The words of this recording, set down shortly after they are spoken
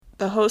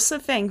The hosts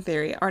of Fang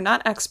Theory are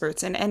not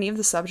experts in any of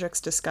the subjects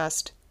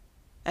discussed,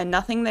 and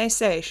nothing they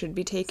say should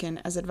be taken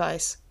as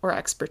advice or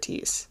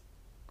expertise.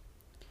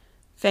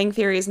 Fang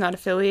Theory is not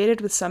affiliated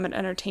with Summit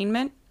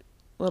Entertainment,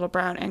 Little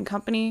Brown and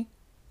Company,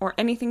 or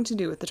anything to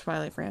do with the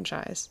Twilight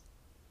franchise.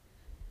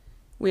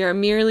 We are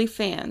merely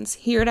fans,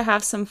 here to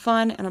have some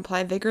fun and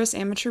apply vigorous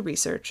amateur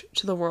research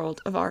to the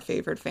world of our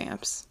favorite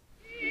vamps.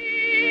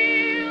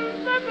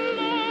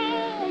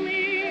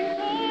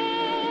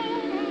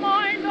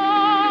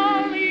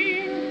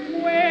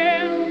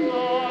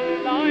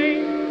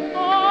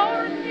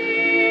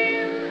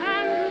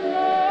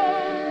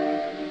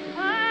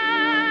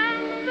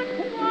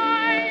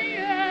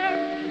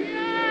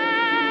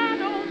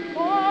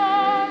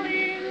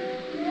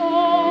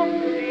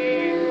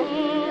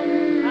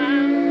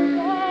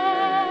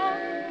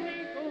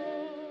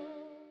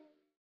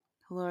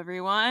 Hello,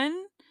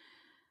 everyone.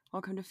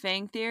 Welcome to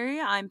Fang Theory.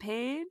 I'm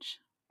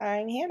Paige.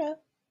 I'm Hannah.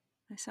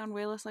 I sound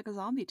way less like a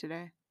zombie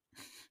today.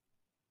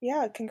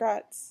 Yeah,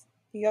 congrats.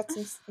 You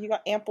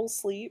got ample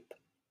sleep.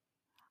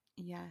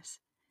 Yes.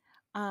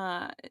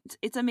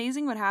 It's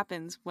amazing what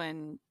happens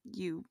when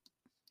you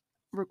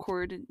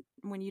record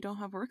when you don't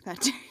have work that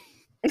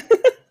day.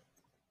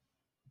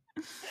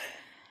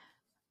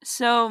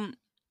 So,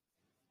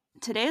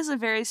 today is a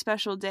very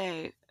special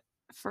day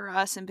for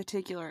us in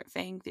particular at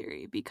Fang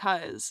Theory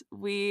because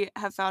we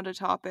have found a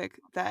topic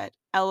that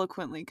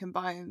eloquently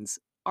combines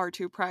our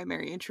two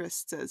primary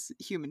interests as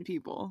human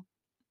people.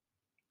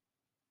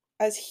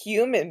 As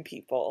human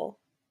people.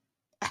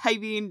 I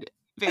mean,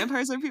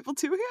 vampires are people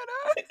too,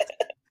 Hannah?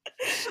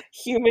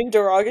 Human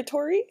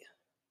derogatory?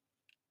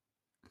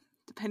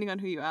 Depending on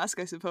who you ask,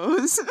 I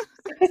suppose.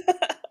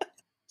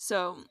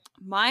 So,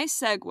 my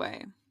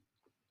segue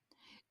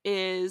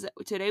is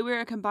today we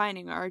are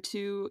combining our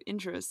two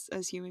interests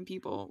as human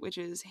people, which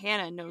is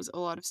Hannah knows a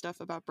lot of stuff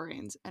about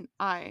brains, and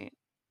I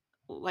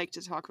like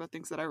to talk about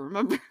things that I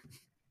remember.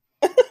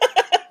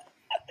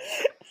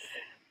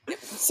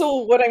 So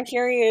what I'm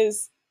hearing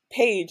is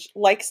Paige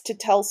likes to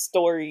tell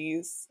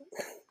stories.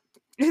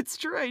 It's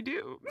true, I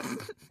do.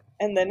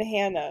 And then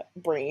Hannah,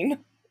 brain.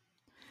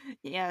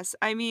 Yes,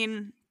 I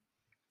mean,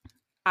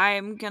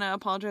 I'm gonna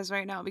apologize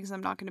right now because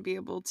I'm not gonna be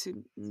able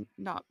to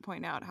not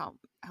point out how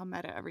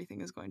meta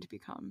everything is going to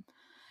become.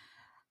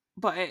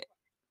 But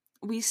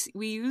we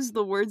use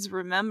the words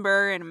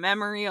remember and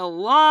memory a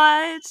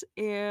lot,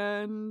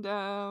 and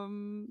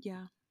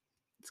yeah,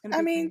 it's gonna be.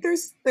 I mean,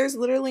 there's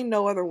literally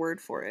no other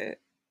word for it.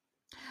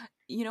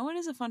 You know what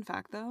is a fun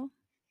fact though?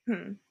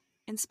 Hmm.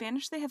 In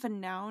Spanish, they have a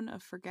noun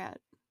of forget.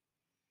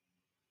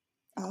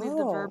 Oh. We have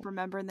the verb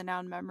remember and the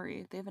noun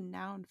memory. They have a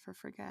noun for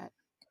forget.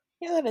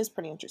 Yeah, that is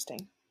pretty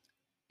interesting.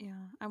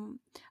 Yeah, I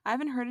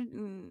haven't heard it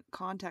in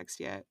context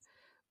yet,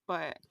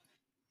 but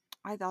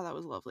I thought that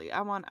was lovely.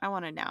 I want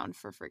a noun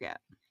for forget.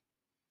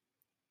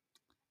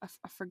 A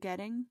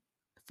forgetting,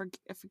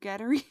 a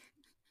forgettery.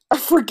 A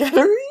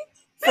forgettery?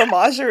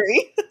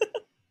 Fromagerie?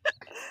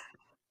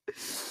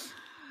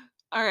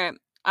 All right.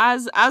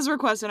 As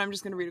requested, I'm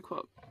just gonna read a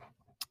quote.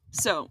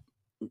 So,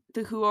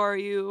 the who are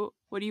you?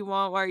 What do you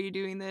want? Why are you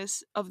doing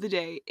this? Of the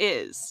day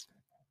is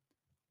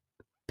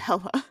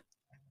Bella.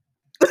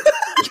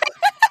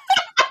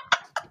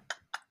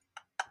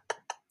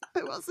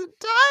 I wasn't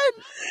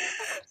done.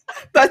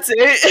 That's it.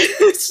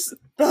 It's just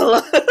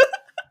Bella.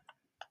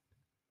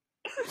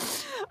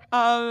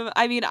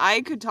 I mean,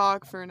 I could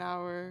talk for an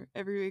hour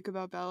every week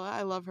about Bella.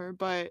 I love her,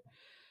 but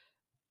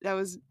that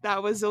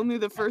was only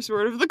the first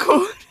word of the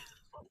quote,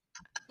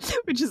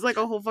 which is like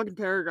a whole fucking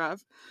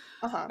paragraph.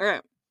 Uh-huh. All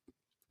right.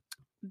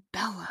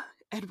 Bella,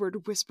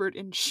 Edward whispered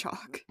in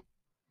shock.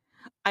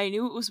 I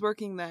knew it was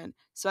working then,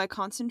 so I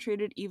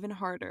concentrated even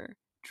harder,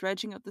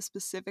 dredging up the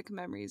specific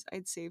memories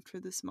I'd saved for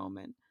this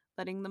moment,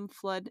 letting them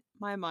flood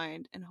my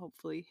mind and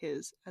hopefully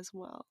his as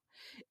well.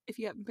 If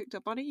you haven't picked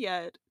up on it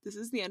yet, this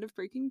is the end of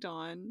Breaking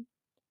Dawn,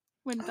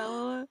 when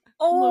Bella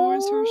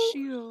lowers her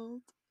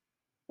shield.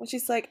 When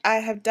she's like, I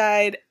have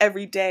died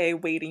every day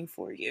waiting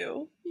for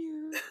you.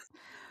 Yeah.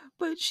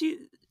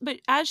 But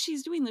as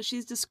she's doing this,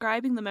 she's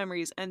describing the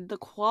memories and the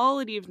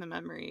quality of the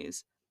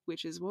memories,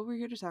 which is what we're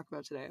here to talk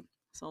about today.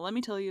 So let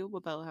me tell you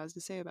what Bella has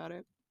to say about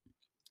it.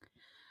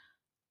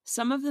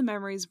 Some of the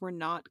memories were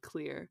not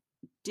clear,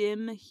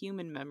 dim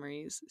human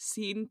memories,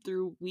 seen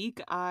through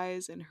weak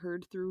eyes and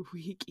heard through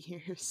weak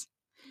ears.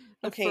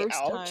 The first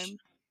ouch. time,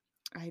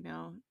 I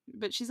know,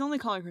 but she's only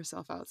calling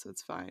herself out, so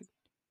it's fine.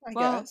 I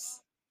guess.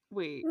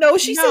 Wait. No,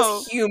 she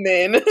says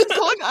human. She's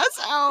calling us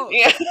out.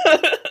 Yeah.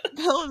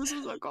 Bella, this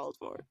was uncalled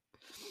for.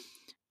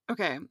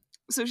 Okay,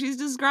 so she's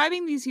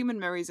describing these human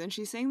memories, and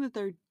she's saying that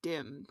they're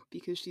dim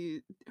because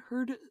she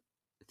heard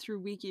through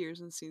weak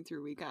ears and seen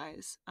through weak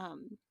eyes.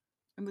 And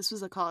this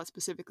was a call out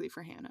specifically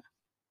for Hannah.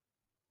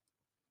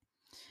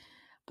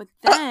 But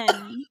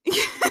then...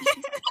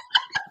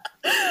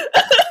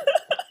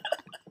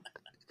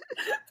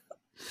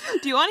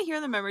 Do you want to hear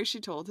the memory she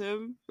told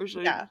him? Or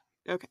should Yeah.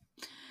 Okay.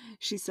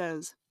 She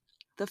says,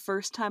 the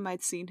first time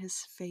I'd seen his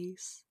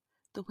face,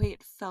 The way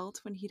it felt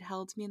when he'd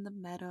held me in the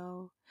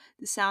meadow,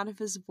 the sound of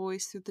his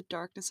voice through the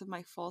darkness of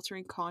my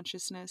faltering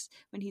consciousness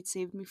when he'd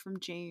saved me from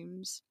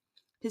James,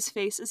 his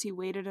face as he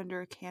waited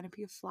under a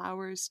canopy of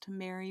flowers to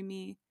marry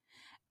me,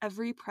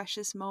 every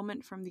precious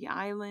moment from the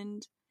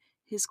island,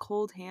 his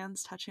cold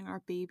hands touching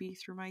our baby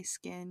through my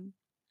skin.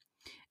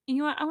 And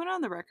you know what? I went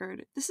on the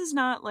record. This is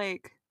not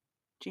like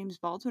James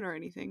Baldwin or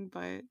anything,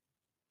 but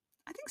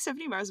I think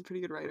Stephenie Meyer's a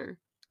pretty good writer.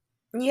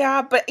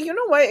 Yeah, but you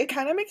know what? It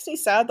kind of makes me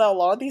sad that a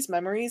lot of these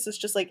memories is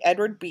just like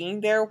Edward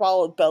being there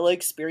while Bella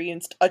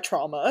experienced a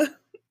trauma.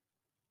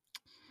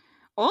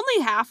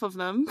 Only half of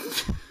them.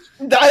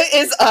 That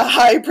is a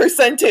high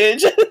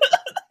percentage.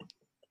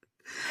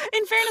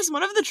 In fairness,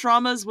 one of the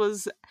traumas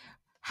was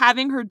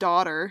having her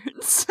daughter,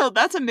 so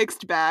that's a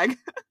mixed bag.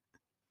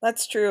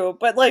 That's true,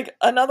 but like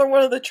another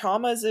one of the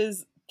traumas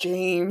is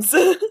James.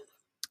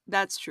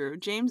 That's true.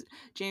 James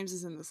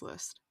is in this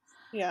list.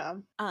 Yeah.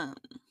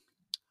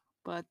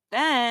 But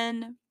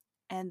then,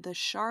 and the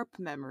sharp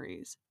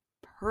memories,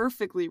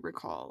 perfectly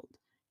recalled.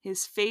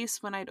 His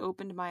face when I'd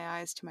opened my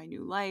eyes to my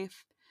new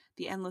life,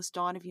 the endless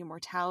dawn of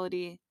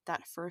immortality,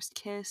 that first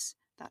kiss,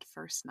 that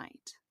first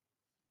night.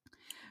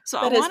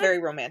 So that is very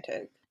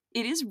romantic.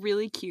 It is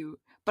really cute,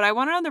 but I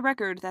wanted on the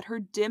record that her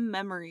dim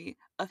memory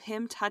of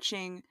him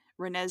touching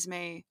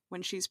Renesmee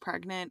when she's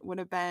pregnant would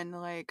have been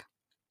like,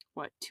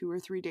 what, 2 or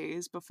 3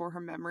 days before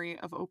her memory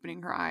of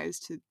opening her eyes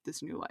to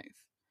this new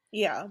life.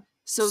 Yeah.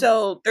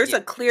 So there's a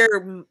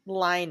clear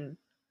line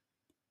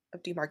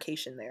of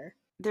demarcation there.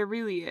 There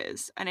really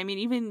is. And I mean,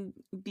 even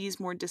these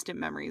more distant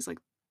memories, like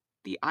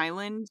the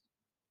island,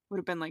 would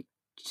have been like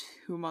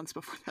 2 months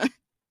before that.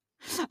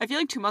 I feel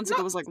like 2 months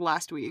ago was like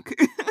last week.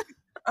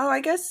 Oh,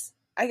 I guess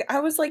I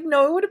was like,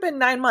 no, it would have been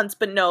 9 months,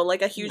 but no,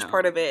 like a huge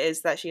part of it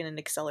is that she had an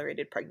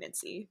accelerated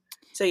pregnancy.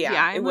 So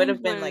yeah, it would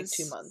have been like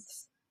 2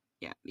 months.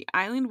 Yeah, the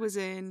island was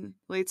in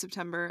late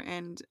September,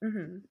 and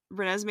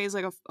Renesmee is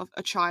like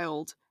a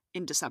child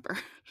in December.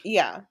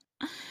 Yeah.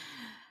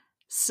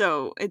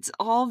 So it's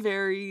all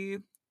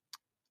very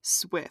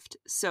swift.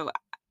 So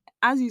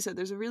as you said,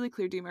 there's a really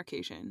clear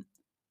demarcation.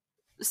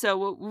 So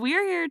what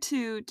we're here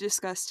to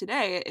discuss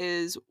today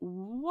is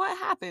what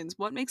happens,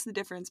 what makes the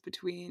difference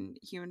between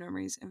human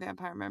memories and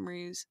vampire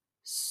memories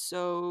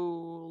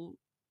so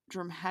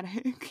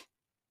dramatic?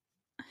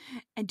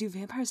 And do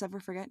vampires ever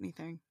forget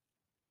anything?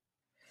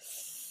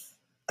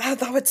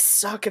 That would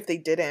suck if they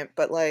didn't,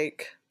 but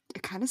like...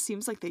 It kind of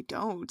seems like they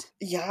don't.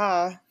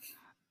 Yeah.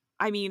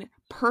 I mean,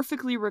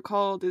 perfectly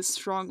recalled is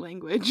strong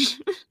language.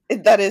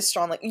 That is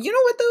strong. Like, you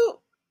know what though?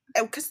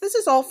 Because this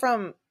is all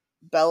from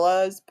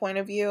Bella's point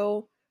of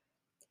view.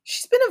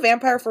 She's been a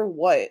vampire for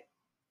what?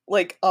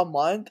 Like a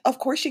month? Of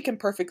course she can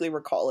perfectly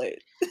recall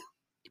it.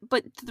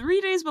 But 3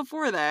 days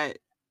before that,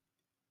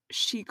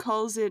 she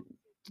calls it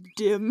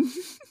dim.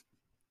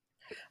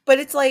 But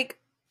it's like,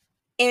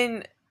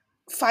 in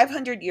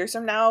 500 years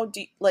from now,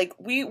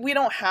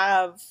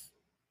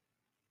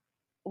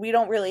 we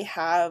don't really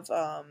have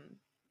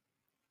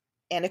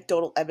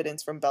anecdotal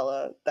evidence from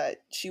Bella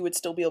that she would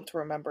still be able to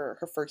remember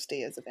her first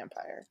day as a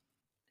vampire.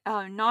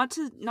 Not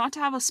to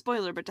have a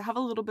spoiler, but to have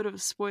a little bit of a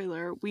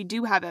spoiler, we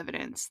do have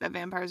evidence that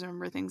vampires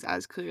remember things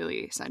as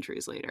clearly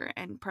centuries later,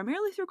 and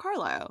primarily through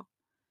Carlisle,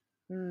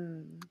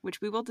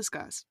 which we will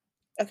discuss.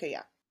 Okay,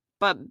 yeah.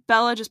 But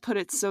Bella just put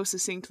it so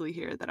succinctly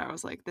here that I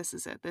was like, this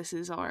is it. This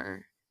is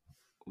our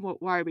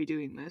why are we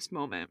doing this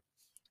moment.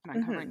 And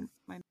I'm covering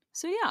my...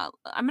 So yeah,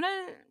 I'm going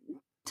to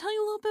tell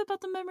you a little bit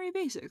about the memory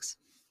basics.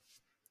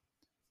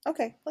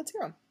 Okay, let's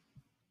hear them.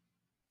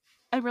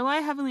 I rely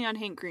heavily on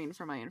Hank Green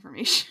for my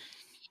information.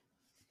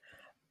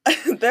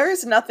 There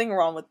is nothing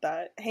wrong with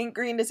that. Hank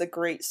Green is a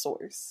great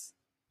source.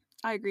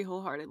 I agree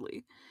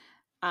wholeheartedly.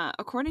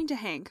 According to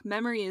Hank,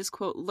 memory is,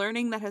 quote,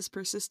 learning that has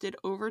persisted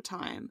over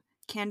time,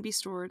 can be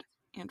stored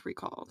and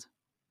recalled.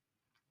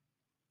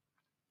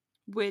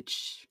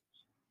 Which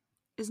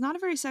is not a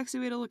very sexy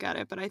way to look at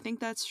it, but I think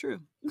that's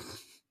true.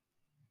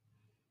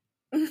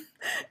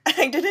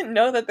 I didn't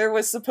know that there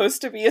was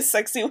supposed to be a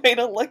sexy way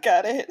to look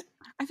at it.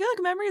 I feel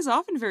like memory is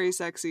often very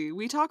sexy.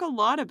 We talk a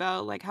lot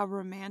about like how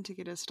romantic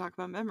it is to talk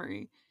about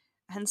memory.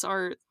 Hence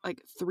our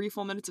like 3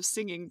 full minutes of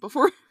singing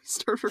before we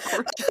start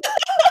recording.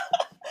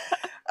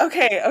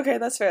 Okay,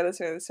 that's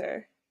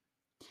fair.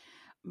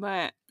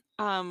 But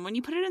when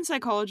you put it in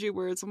psychology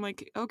words, I'm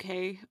like,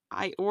 okay,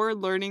 or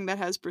learning that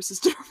has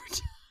persisted over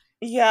time.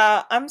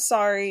 Yeah, I'm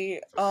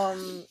sorry.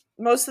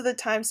 Most of the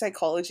time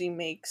psychology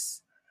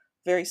makes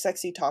very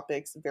sexy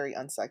topics very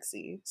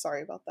unsexy.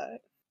 Sorry about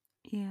that.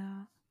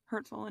 Yeah.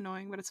 Hurtful,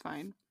 annoying, but it's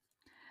fine.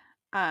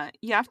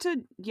 You have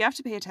to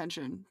pay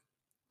attention.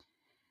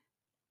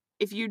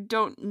 If you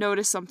don't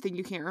notice something,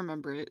 you can't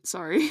remember it.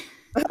 Sorry.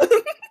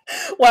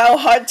 Wow,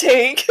 hot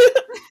take.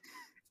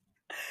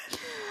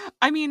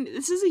 I mean,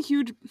 this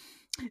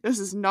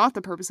is not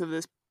the purpose of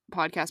this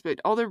podcast, but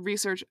all the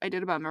research I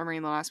did about memory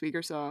in the last week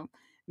or so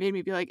made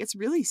me be like, it's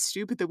really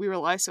stupid that we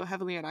rely so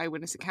heavily on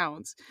eyewitness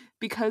accounts,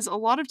 because a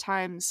lot of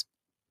times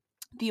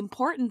the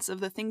importance of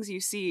the things you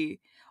see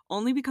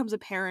only becomes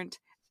apparent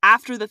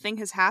after the thing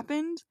has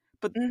happened,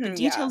 but the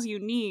details you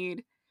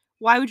need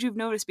why would you have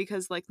noticed?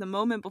 Because like the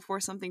moment before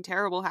something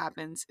terrible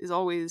happens is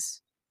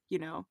always,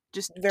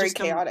 Very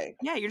chaotic.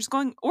 yeah, you're just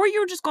going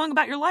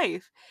about your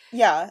life.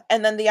 Yeah,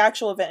 and then the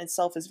actual event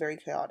itself is very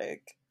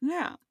chaotic,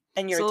 Yeah.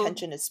 and your So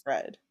attention is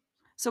spread.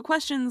 so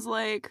questions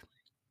like,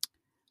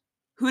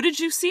 who did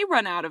you see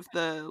run out of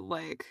the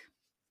like?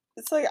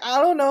 It's like,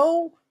 I don't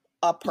know,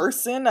 a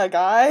person, a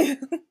guy.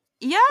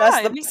 Yeah,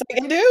 That's the best I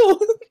can do.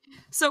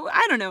 so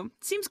I don't know.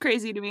 Seems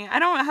crazy to me. I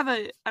don't have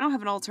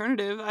an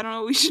alternative. I don't know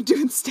what we should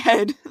do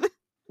instead.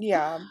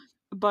 Yeah.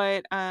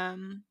 But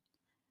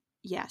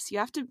yes, you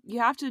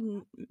have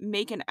to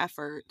make an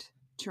effort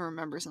to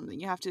remember something.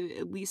 You have to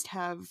at least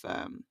have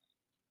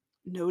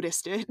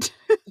noticed it.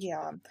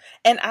 Yeah.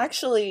 And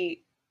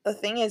actually, the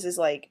thing is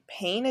like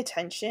paying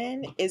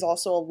attention is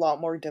also a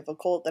lot more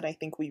difficult than I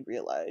think we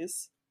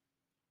realize.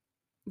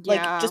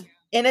 Like, Yeah. just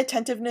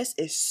inattentiveness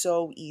is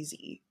so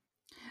easy.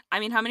 I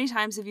mean, how many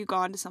times have you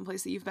gone to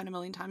someplace that you've been a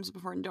million times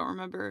before and don't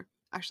remember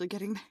actually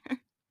getting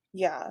there?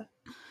 Yeah.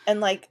 And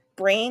like,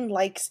 brain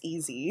likes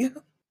easy.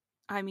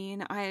 I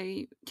mean,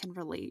 I can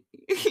relate.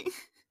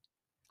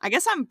 I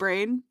guess I'm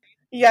brain.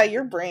 Yeah,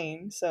 your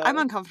brain, I'm so.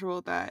 uncomfortable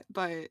with that,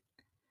 but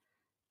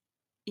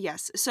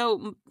yes.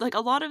 So, like,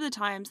 a lot of the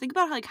times, think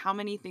about like how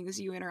many things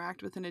you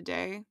interact with in a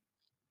day.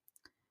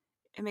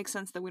 It makes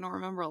sense that we don't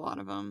remember a lot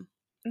of them.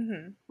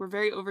 Mm-hmm. We're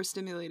very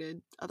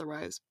overstimulated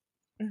otherwise.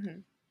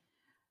 Mm-hmm.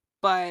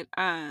 But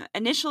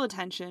initial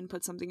attention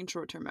puts something in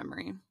short-term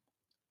memory.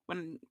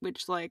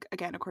 Which, like,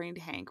 again, according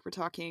to Hank, we're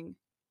talking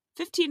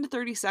 15 to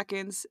 30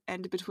 seconds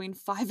and between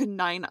 5 and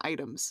 9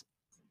 items.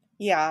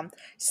 Yeah.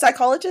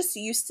 Psychologists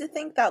used to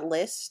think that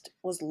list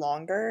was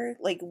longer.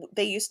 Like,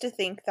 they used to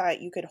think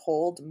that you could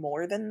hold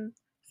more than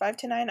 5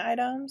 to 9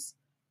 items.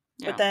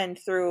 But Yeah. then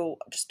through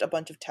just a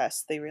bunch of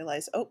tests, they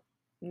realized, oh,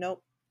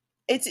 nope.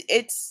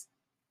 It's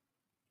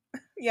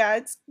yeah,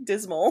 it's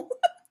dismal.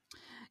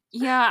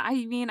 Yeah,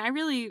 I mean,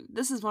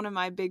 this is one of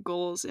my big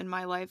goals in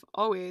my life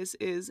always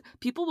is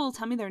people will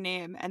tell me their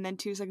name and then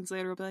 2 seconds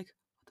later I'll be like,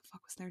 what the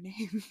fuck was their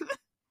name?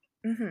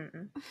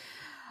 Mm-hmm.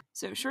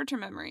 So, short-term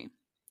memory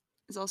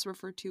is also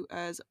referred to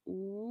as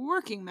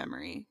working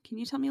memory. Can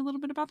you tell me a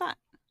little bit about that?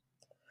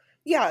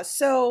 Yeah,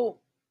 so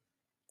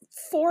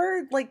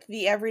for like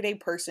the everyday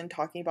person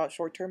talking about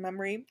short-term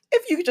memory,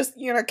 if you could just,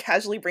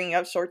 casually bringing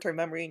up short-term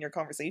memory in your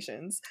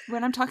conversations.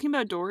 When I'm talking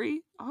about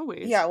Dory,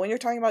 always. Yeah, when you're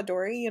talking about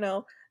Dory,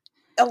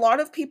 a lot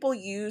of people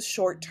use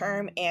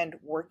short-term and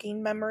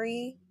working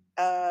memory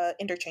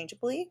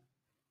interchangeably.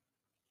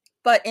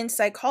 But in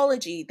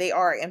psychology, they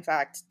are in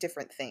fact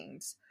different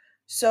things.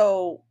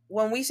 So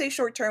when we say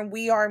short term,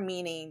 we are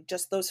meaning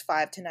just those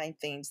 5 to 9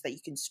 things that you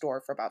can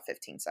store for about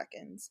 15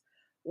 seconds.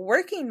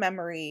 Working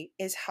memory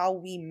is how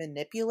we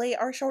manipulate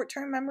our short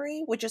term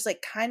memory, which is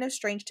like kind of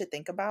strange to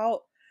think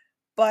about,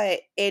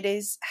 but it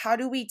is how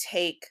do we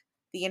take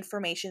the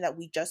information that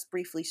we just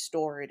briefly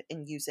stored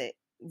and use it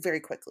very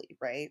quickly,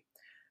 right?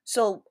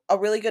 So a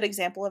really good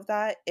example of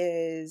that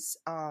is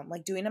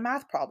like doing a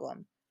math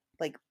problem.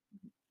 Like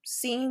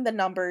seeing the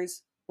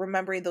numbers,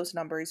 remembering those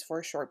numbers for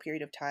a short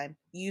period of time,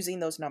 using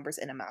those numbers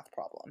in a math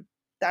problem.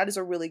 That is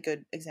a really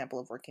good example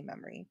of working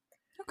memory.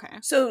 Okay.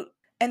 So,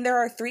 and there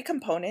are 3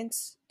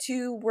 components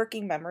to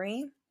working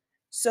memory.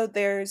 So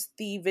there's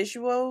the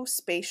visual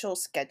spatial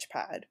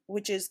sketchpad,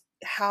 which is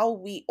how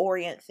we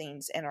orient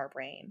things in our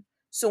brain.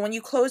 So when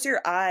you close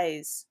your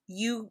eyes,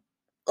 you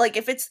like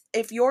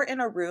if you're in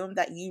a room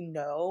that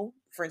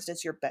for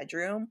instance your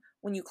bedroom,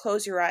 when you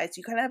close your eyes,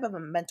 you kind of have a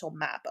mental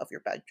map of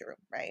your bedroom,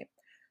 right?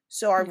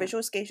 So Yeah.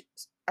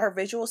 our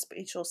visual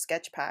spatial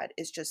sketchpad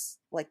is just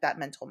like that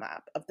mental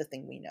map of the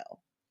thing we know.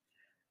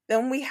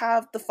 Then we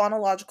have the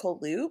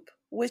phonological loop,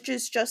 which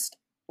is just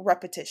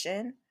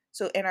repetition.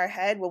 So in our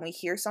head, when we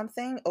hear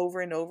something over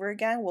and over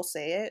again, we'll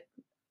say it,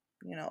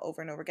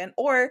 over and over again.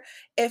 Or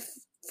if,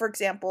 for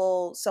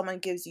example, someone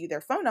gives you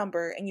their phone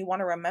number and you want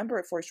to remember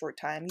it for a short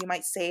time, you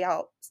might say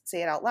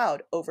it out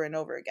loud over and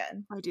over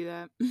again. I do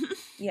that.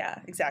 Yeah,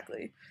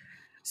 exactly.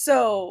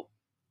 So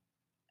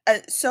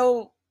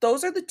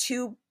those are the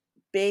two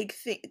big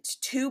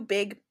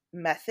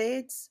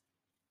methods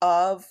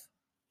of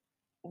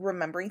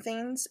remembering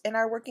things in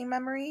our working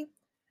memory.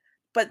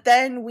 But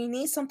then we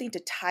need something to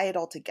tie it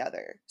all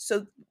together.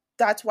 So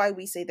that's why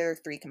we say there are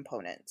 3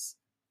 components.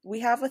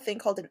 We have a thing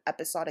called an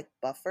episodic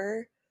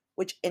buffer,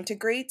 which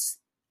integrates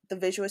the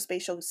visual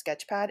spatial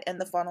sketchpad and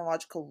the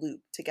phonological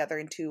loop together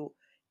into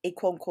a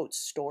quote unquote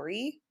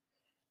story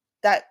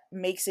that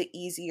makes it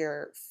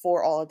easier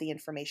for all of the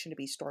information to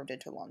be stored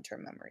into long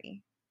term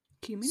memory.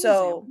 Can you give me an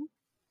So, example?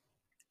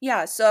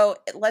 yeah,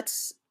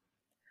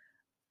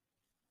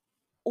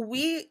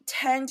 we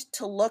tend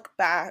to look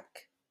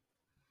back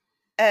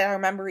at our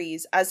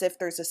memories as if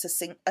there's a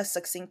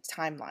succinct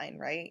timeline,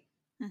 right?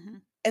 Mm-hmm.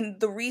 And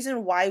the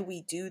reason why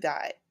we do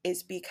that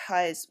is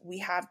because we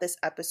have this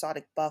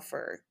episodic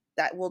buffer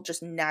that will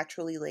just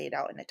naturally lay it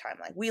out in a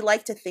timeline. We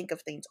like to think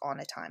of things on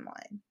a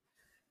timeline.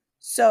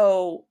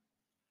 So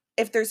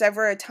if there's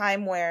ever a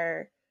time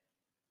where,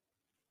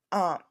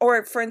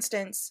 or for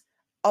instance,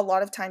 a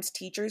lot of times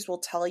teachers will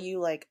tell you,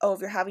 like, oh, if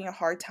you're having a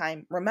hard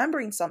time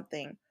remembering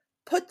something,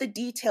 put the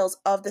details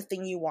of the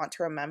thing you want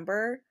to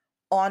remember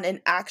on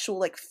an actual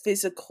like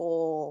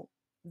physical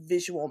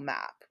visual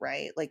map,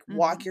 right? Like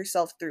walk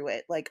yourself through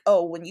it. Like,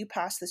 oh, when you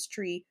pass this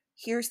tree,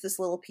 here's this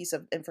little piece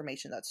of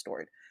information that's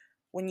stored.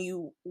 When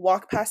you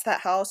walk past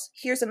that house,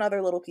 here's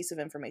another little piece of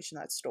information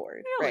that's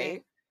stored, Really?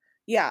 right?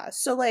 Yeah.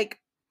 So like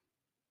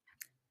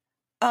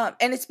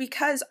and it's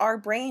because our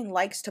brain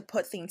likes to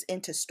put things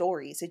into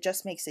stories. It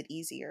just makes it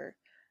easier.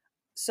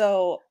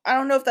 So I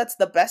don't know if that's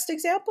the best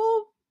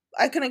example.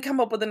 I couldn't come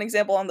up with an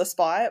example on the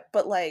spot,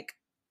 but like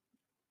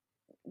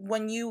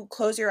when you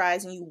close your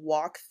eyes and you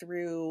walk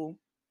through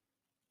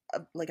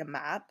like a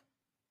map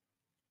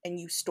and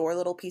you store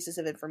little pieces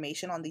of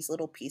information on these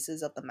little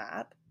pieces of the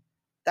map,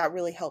 that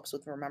really helps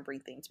with remembering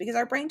things because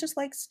our brain just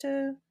likes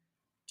to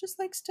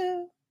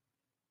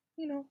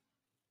you know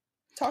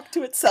talk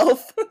to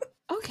itself.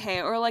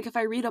 Okay, or like if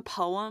I read a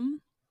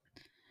poem,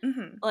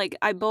 like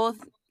I both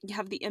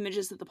have the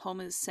images that the poem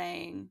is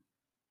saying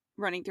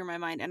running through my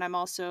mind, and I'm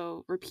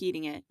also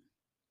repeating it.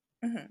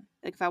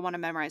 Like if I want to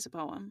memorize a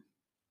poem.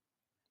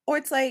 Or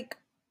it's like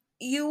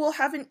you will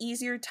have an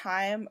easier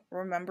time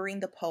remembering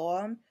the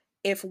poem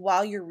if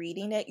while you're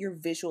reading it, you're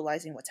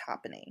visualizing what's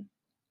happening.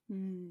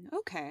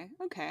 Okay,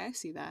 I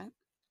see that.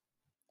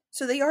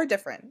 So they are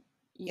different.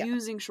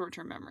 Using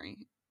short-term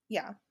memory.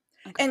 Yeah.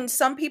 Okay. And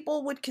some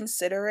people would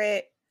consider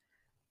it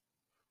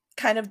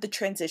kind of the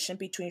transition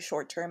between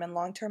short-term and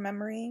long-term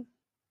memory.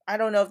 I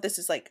don't know if this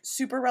is like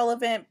super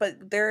relevant,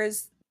 but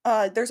there's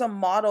a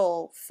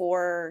model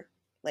for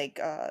like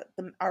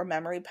our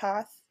memory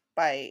path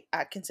by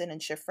Atkinson and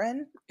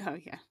Shiffrin. Oh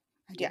yeah.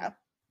 Yeah.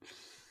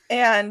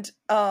 And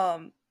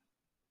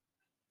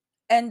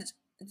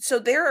so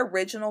their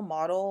original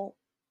model,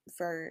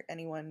 for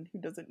anyone who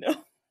doesn't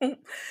know,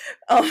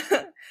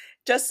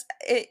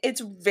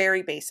 it's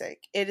very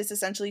basic. It is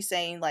essentially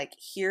saying like,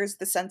 here's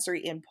the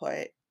sensory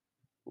input.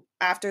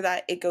 After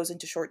that, it goes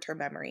into short-term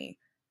memory.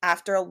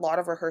 After a lot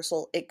of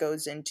rehearsal, it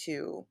goes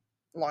into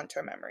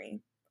long-term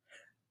memory.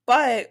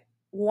 But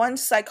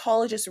once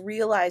psychologists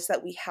realized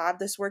that we have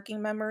this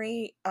working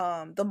memory,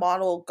 the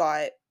model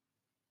got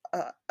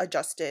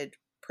adjusted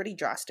pretty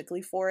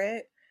drastically for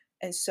it.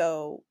 And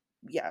so,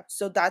 yeah,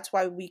 so that's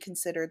why we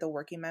consider the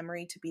working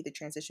memory to be the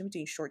transition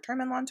between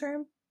short-term and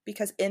long-term,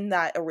 because in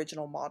that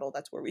original model,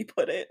 that's where we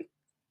put it.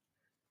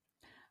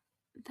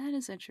 That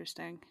is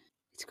interesting.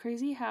 It's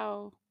crazy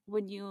how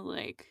when you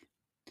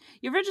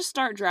ever just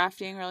start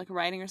drafting or like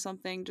writing or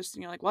something, just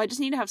you're like, well, I just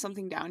need to have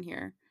something down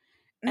here.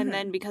 And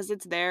then because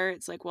it's there,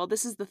 it's like, well,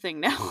 this is the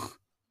thing now.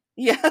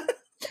 Yeah.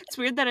 It's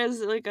weird that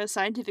as like a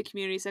scientific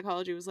community,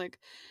 psychology was like,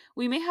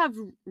 we may have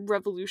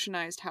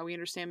revolutionized how we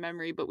understand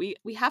memory, but we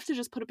have to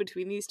just put it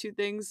between these two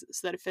things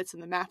so that it fits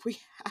in the map we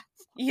have.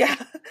 Yeah,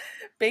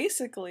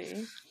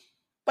 basically.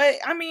 But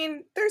I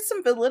mean, there's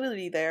some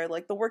validity there.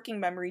 Like the working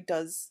memory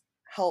does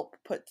help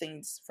put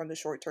things from the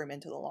short term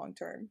into the long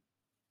term.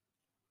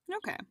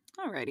 Okay,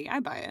 alrighty, I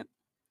buy it.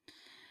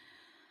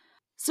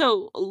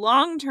 So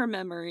long-term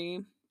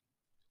memory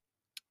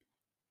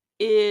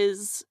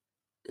is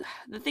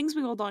the things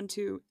we hold on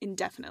to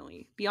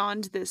indefinitely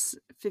beyond this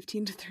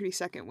 15 to 30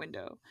 second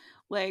window.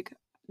 Like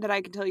that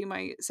I can tell you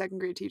my second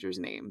grade teacher's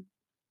name.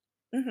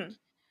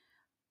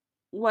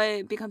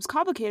 What becomes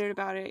complicated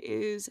about it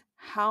is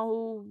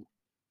how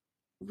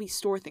we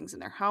store things in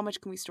there. How much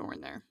can we store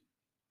in there?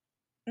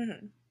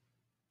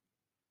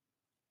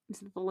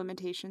 Is it the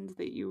limitations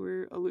that you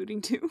were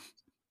alluding to?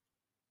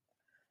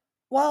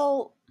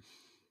 Well,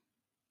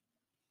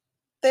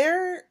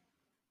 there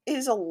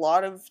is a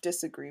lot of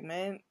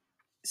disagreement.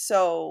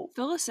 So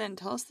fill us in.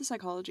 Tell us the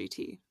psychology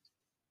tea.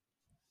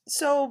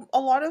 So a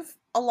lot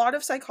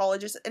of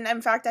psychologists, and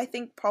in fact, I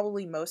think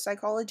probably most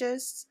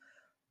psychologists,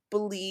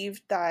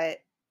 believe that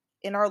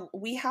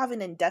we have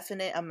an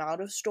indefinite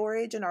amount of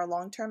storage in our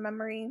long-term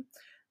memory.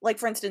 Like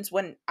for instance,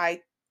 when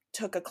I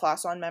took a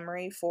class on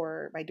memory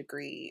for my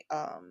degree,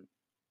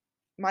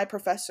 my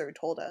professor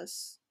told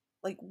us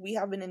like we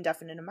have an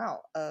indefinite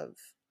amount of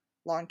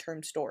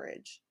long-term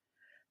storage.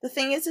 The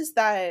thing is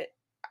that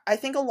I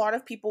think a lot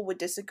of people would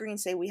disagree and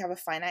say we have a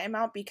finite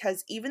amount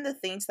because even the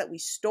things that we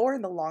store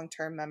in the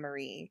long-term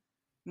memory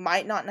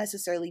might not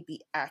necessarily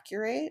be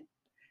accurate.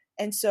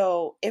 And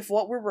so if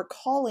what we're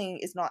recalling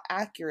is not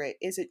accurate,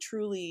 is it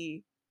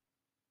truly,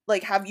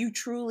 like, have you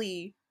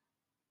truly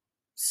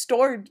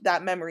stored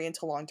that memory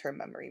into long-term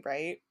memory,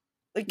 right?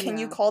 Like, can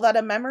you call that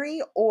a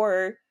memory,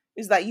 or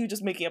is that you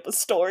just making up a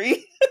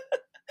story?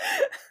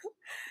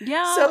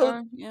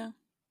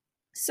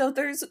 So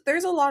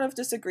there's a lot of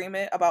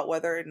disagreement about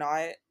whether or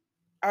not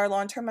our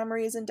long-term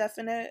memory is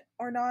indefinite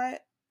or not.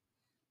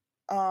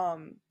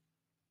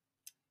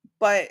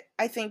 But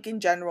I think in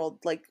general,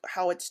 like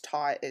how it's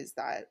taught is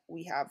that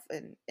we have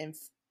an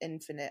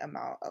infinite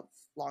amount of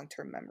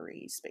long-term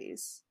memory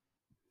space.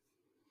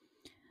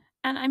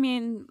 And I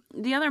mean,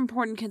 the other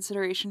important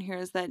consideration here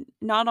is that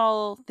not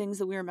all things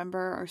that we remember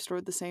are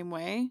stored the same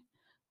way.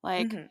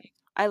 Like,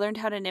 I learned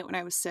how to knit when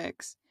I was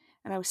 6,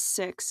 and I was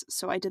 6,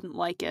 so I didn't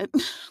like it.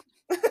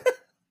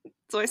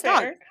 So I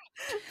stopped.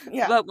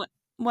 Yeah. But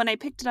when I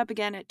picked it up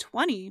again at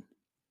 20,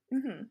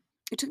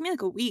 it took me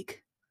like a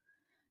week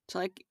to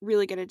like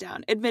really get it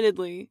down.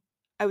 Admittedly,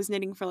 I was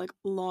knitting for like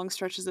long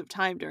stretches of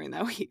time during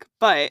that week,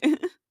 but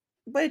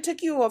But it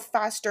took you a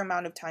faster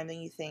amount of time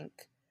than you think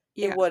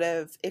it yeah. would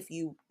have if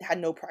you had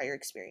no prior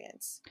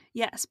experience.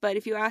 Yes, but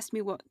if you asked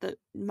me what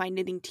my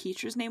knitting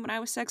teacher's name when I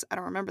was 6, I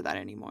don't remember that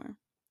anymore.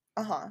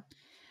 Uh-huh.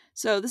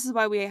 So this is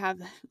why we have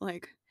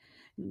like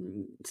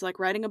it's like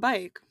riding a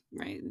bike,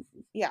 right?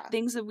 Yeah.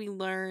 Things that we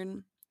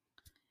learn,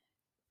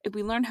 if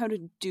we learn how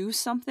to do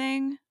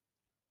something,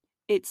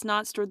 it's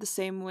not stored the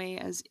same way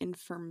as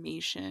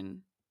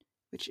information,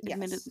 which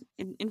admitted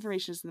Yes.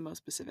 information is the most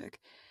specific.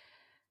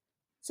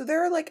 So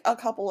there are like a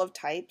couple of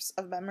types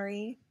of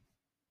memory.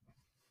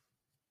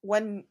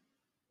 When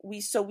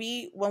we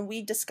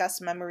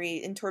discuss memory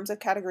in terms of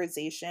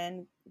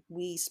categorization,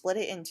 we split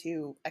it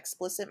into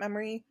explicit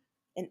memory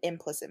and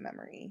implicit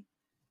memory.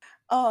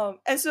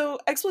 And so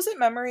explicit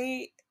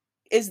memory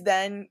is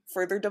then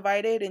further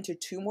divided into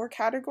two more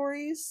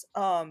categories,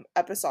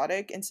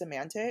 episodic and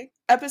semantic.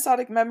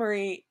 Episodic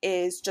memory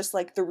is just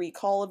like the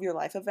recall of your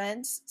life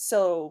events.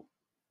 So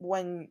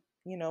when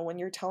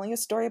you're telling a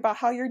story about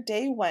how your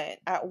day went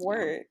at Yeah.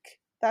 work,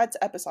 that's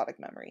episodic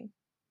memory.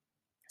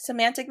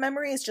 Semantic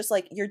memory is just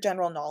like your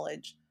general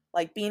knowledge,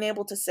 like being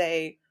able to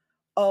say,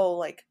 oh,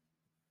 like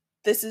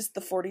this is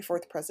the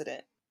 44th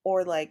president,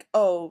 or like,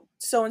 oh,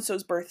 so and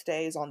so's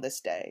birthday is on this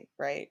day,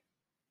 right?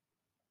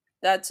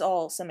 That's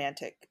all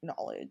semantic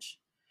knowledge.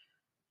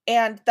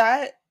 And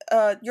that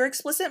your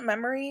explicit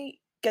memory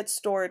gets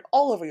stored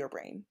all over your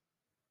brain,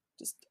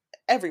 just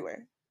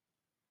everywhere.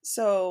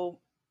 So,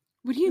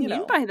 What do you you mean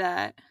know, by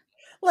that?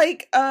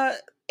 like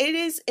it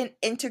is an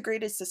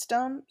integrated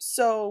system.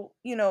 So,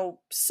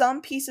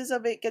 some pieces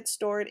of it get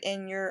stored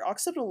in your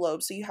occipital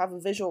lobe, so you have a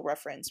visual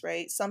reference,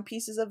 right? Some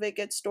pieces of it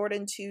get stored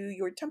into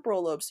your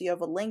temporal lobe, so you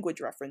have a language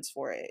reference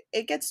for it.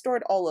 It gets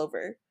stored all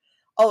over.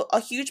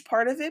 A huge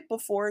part of it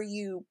before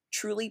you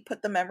truly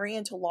put the memory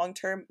into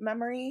long-term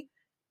memory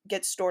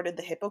gets stored in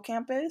the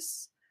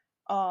hippocampus.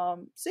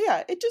 So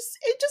yeah, it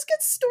just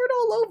gets stored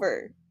all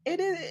over.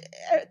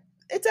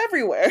 It's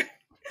everywhere.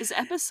 Is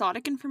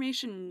episodic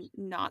information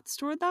not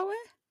stored that way?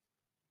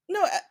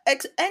 No,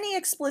 any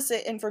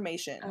explicit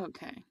information.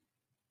 Okay.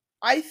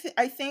 I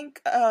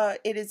think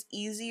it is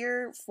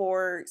easier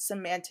for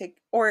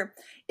semantic, or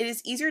it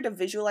is easier to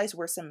visualize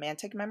where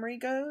semantic memory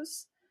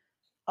goes,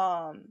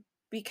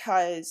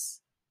 because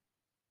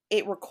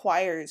it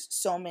requires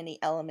so many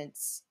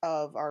elements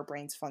of our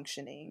brain's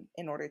functioning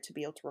in order to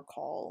be able to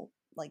recall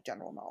like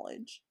general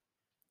knowledge.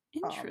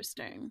 Um,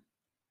 Interesting.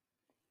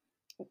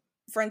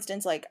 for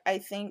instance, like I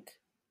think,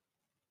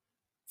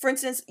 for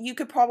instance, you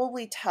could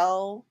probably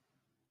tell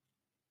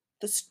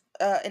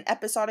an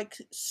episodic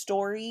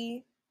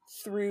story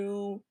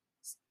through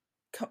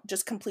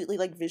just completely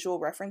like visual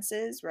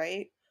references,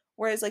 right?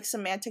 Whereas like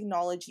semantic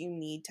knowledge, you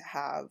need to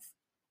have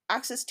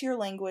access to your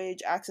language,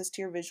 access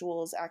to your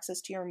visuals, access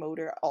to your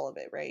motor, all of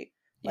it, right?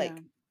 Yeah.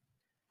 Like,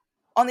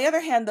 on the other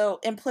hand, though,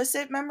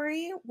 implicit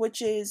memory,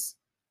 which is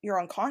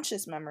your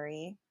unconscious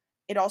memory,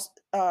 it also,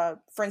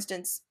 for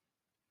instance,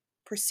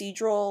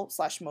 procedural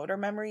slash motor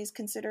memory is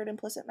considered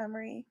implicit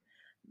memory.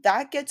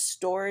 That gets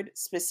stored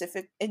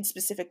specific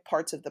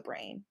parts of the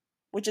brain,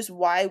 which is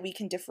why we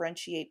can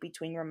differentiate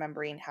between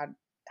remembering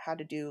how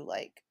to do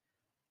like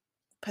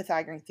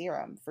Pythagorean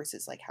theorem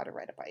versus like how to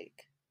ride a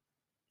bike.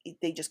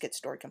 They just get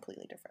stored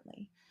completely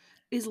differently.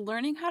 Is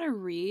learning how to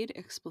read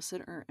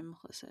explicit or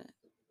implicit?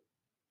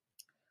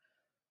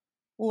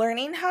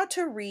 Learning how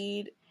to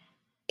read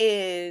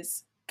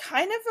is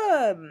kind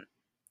of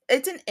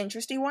it's an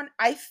interesting one.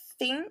 I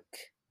think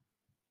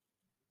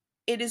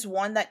it is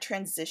one that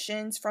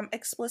transitions from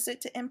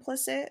explicit to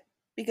implicit,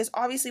 because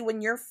obviously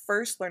when you're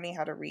first learning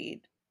how to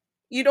read,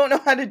 you don't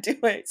know how to do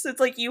it. So it's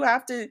like you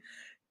have to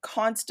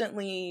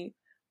constantly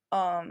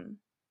um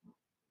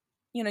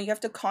you have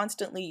to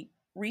constantly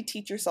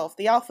reteach yourself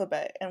the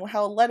alphabet and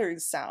how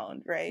letters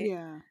sound, right?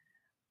 Yeah.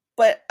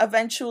 But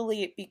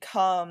eventually it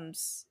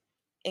becomes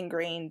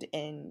ingrained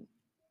in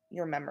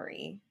your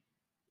memory.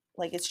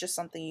 Like it's just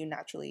something you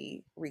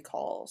naturally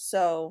recall.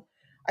 So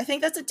I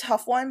think that's a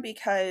tough one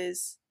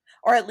because,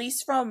 or at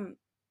least from,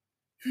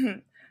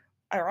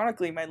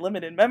 ironically, my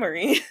limited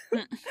memory,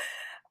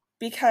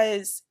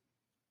 because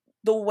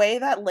the way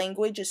that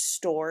language is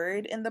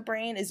stored in the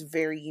brain is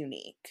very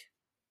unique.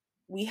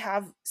 We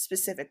have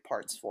specific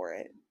parts for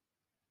it.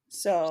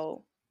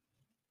 So,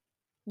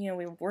 we have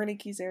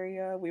Wernicke's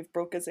area, we have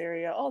Broca's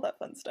area, all that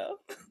fun stuff.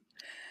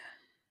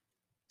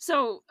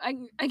 So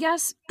I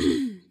guess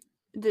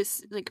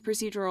this like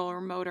procedural or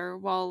motor,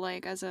 while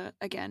like as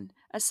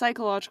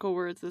psychological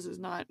words, this is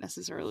not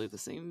necessarily the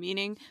same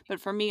meaning. But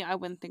for me, I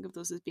wouldn't think of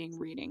those as being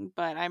reading.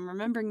 But I'm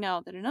remembering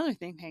now that another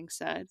thing Hank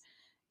said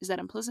is that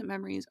implicit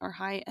memories are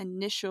high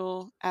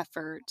initial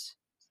effort,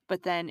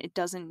 but then it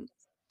doesn't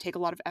take a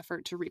lot of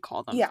effort to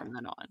recall them Yeah, from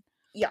then on.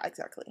 yeah,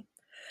 exactly.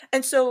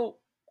 And so,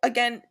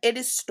 again, it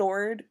is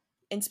stored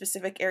in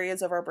specific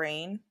areas of our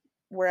brain,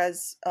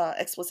 whereas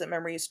explicit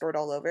memory is stored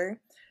all over.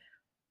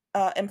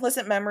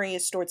 Implicit memory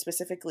is stored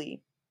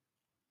specifically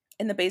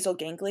in the basal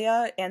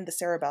ganglia and the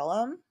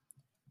cerebellum.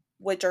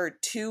 which are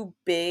two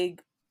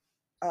big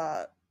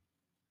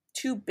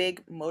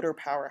motor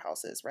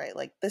powerhouses, right?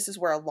 Like this is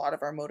where a lot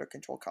of our motor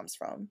control comes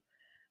from.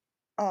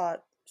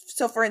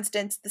 So for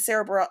instance, the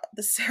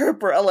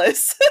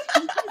cerebralis,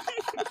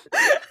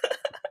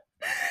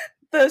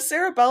 the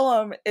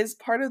cerebellum is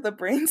part of the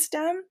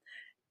brainstem,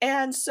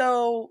 and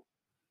so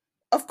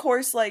of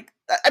course, like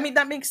I mean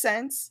that makes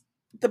sense.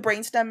 The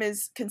brainstem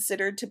is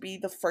considered to be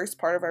the first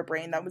part of our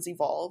brain that was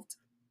evolved,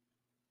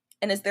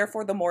 and is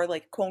therefore the more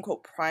like quote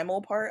unquote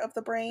primal part of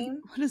the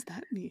brain. What does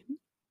that mean?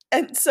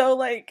 And so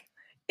like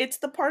it's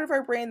the part of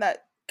our brain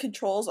that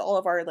controls all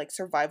of our like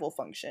survival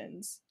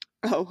functions.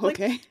 Oh,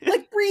 okay.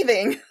 Like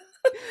breathing.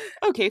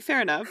 Okay,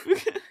 fair enough.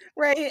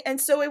 Right? And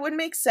so it would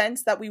make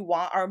sense that we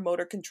want our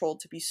motor control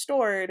to be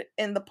stored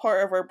in the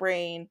part of our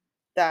brain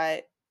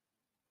that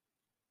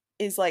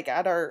is like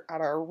at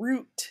our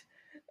root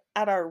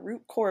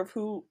core of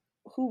who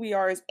we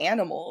are as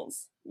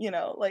animals, you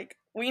know? Like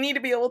we need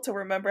to be able to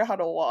remember how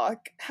to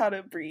walk, how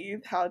to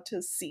breathe, how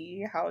to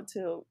see, how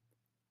to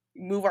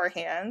move our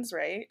hands,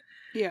 right?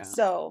 Yeah.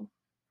 So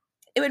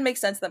it would make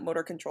sense that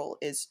motor control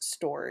is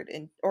stored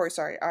in, or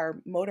sorry, our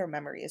motor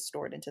memory is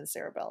stored into the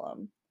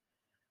cerebellum.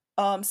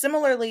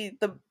 Similarly,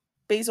 the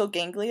basal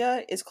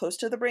ganglia is close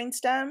to the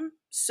brainstem,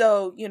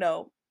 so you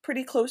know,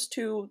 pretty close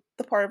to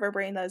the part of our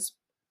brain that's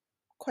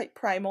quite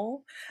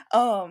primal.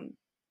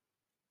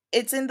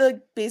 It's in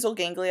the basal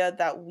ganglia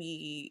that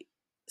we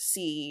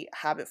see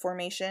habit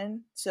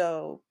formation.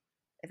 So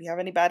if you have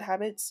any bad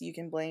habits, you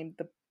can blame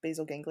the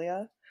basal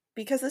ganglia,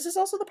 because this is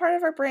also the part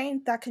of our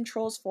brain that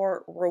controls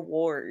for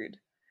reward.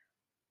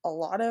 A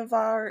lot of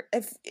our,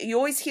 if you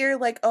always hear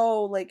like,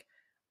 oh, like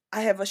I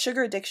have a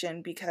sugar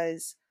addiction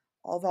because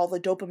of all the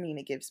dopamine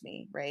it gives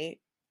me, right?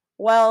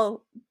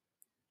 Well,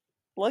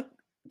 look,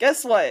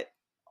 guess what?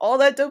 All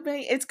that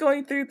dopamine, it's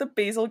going through the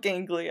basal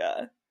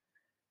ganglia.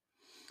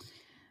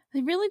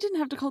 They really didn't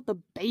have to call it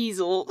the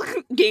basal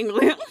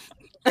ganglia.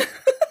 What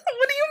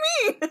do you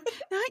mean?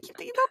 Now I keep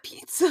thinking about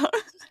pizza.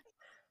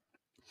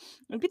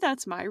 Maybe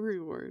that's my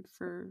reward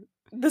for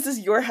This is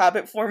your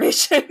habit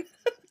formation.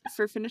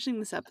 finishing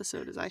this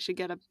episode, is I should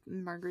get a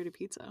margarita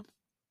pizza.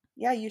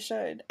 Yeah, you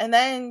should. And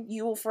then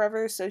you will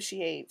forever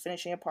associate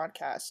finishing a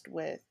podcast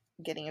with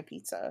getting a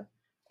pizza.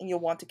 And you'll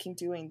want to keep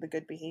doing the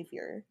good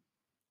behavior.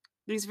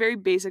 These very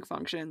basic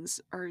functions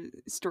are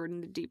stored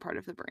in the deep part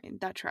of the brain.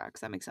 That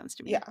tracks. That makes sense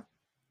to me. Yeah.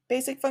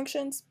 Basic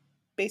functions,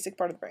 basic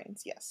part of the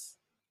brains, yes.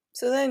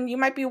 So then you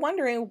might be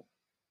wondering,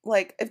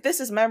 like, if this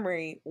is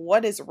memory,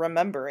 what is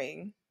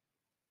remembering?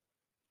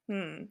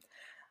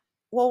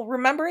 Well,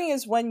 remembering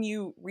is when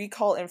you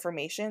recall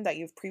information that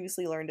you've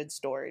previously learned and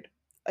stored.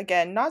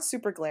 Again, not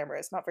super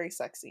glamorous, not very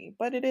sexy,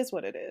 but it is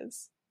what it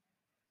is.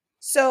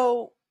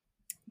 So,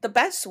 the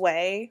best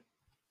way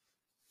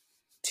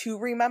to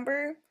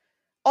remember,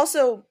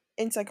 also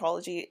in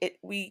psychology,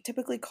 we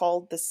typically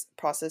call this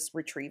process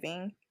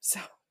retrieving. So,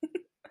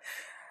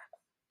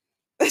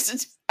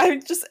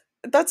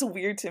 that's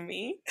weird to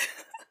me.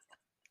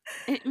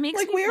 It makes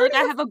me feel like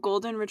I have a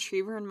golden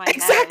retriever in my head.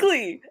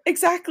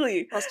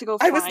 Exactly. Has to go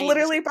I was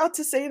literally about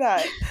to say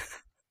that.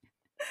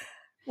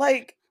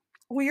 Like,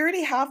 we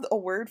already have a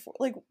word for,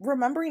 like,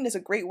 remembering is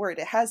a great word.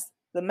 It has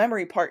the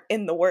memory part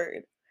in the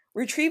word.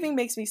 Retrieving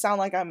makes me sound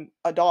like I'm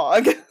a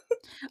dog.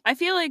 I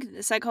feel like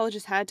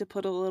psychologists had to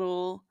put a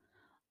little,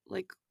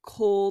 like,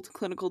 cold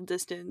clinical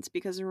distance,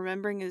 because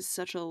remembering is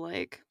such a,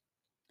 like,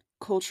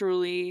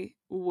 culturally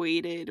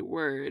weighted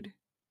word.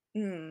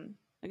 Like,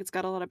 it's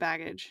got a lot of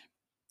baggage.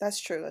 That's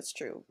true.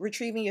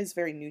 Retrieving is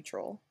very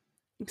neutral.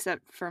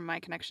 Except for my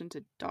connection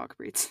to dog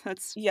breeds.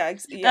 That's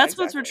exactly.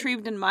 What's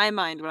retrieved in my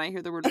mind when I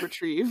hear the word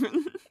retrieve.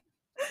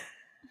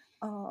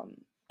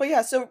 But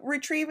yeah, so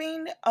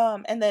retrieving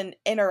and then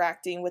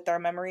interacting with our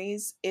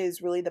memories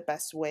is really the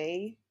best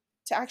way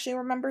to actually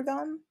remember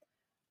them,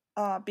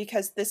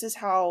 because this is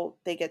how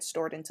they get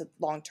stored into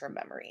long-term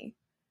memory.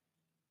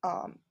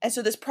 And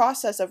so this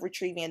process of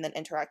retrieving and then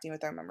interacting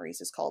with our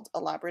memories is called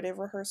elaborative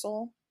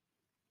rehearsal.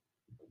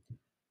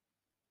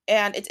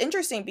 And it's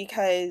interesting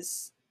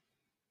because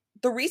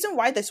the reason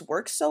why this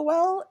works so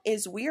well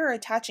is we are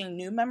attaching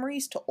new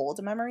memories to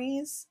old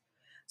memories.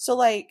 So,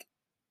 like,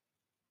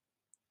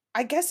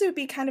 I guess it would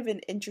be kind of an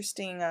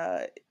interesting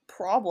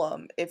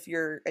problem if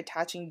you're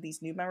attaching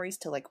these new memories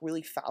to, like,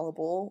 really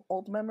fallible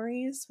old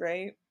memories,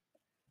 right?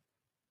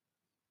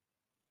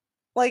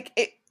 Like,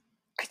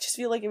 I just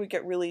feel like it would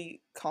get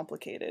really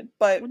complicated.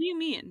 But what do you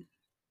mean?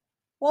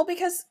 Well,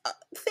 because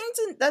things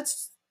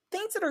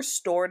that are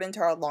stored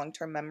into our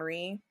long-term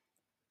memory,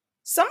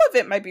 some of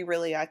it might be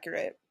really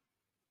accurate,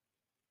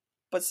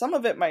 but some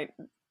of it might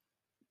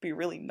be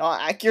really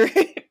not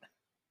accurate.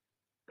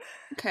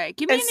 Okay,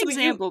 give me an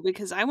example,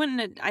 because I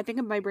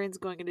think my brain's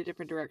going in a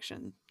different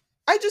direction.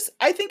 I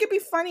think it'd be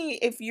funny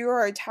if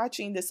you're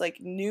attaching this, like,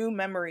 new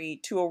memory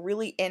to a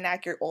really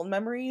inaccurate old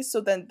memory,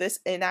 so then this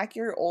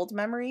inaccurate old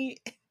memory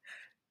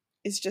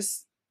is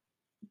just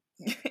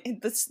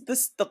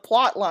the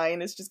plot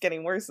line is just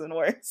getting worse and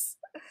worse.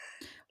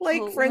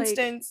 Like, for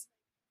instance,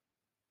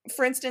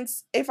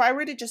 if I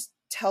were to just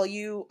tell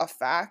you a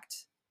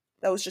fact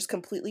that was just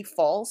completely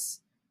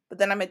false, but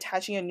then I'm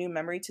attaching a new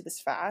memory to this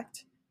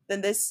fact,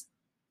 then this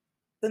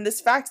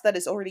fact that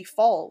is already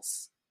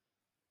false.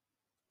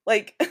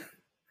 Like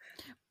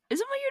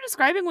Isn't what you're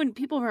describing when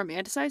people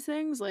romanticize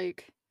things?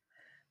 Like,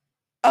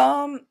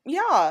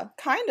 yeah,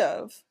 kind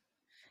of.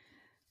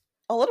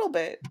 A little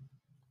bit.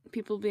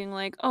 people being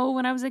like, oh,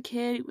 when I was a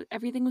kid,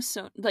 everything was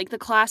so, like, the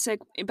classic,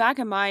 back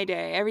in my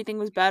day, everything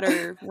was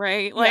better,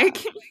 right? Yeah.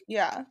 Like,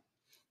 Yeah.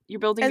 you're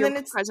building And your then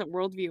it's present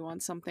worldview on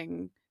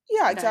something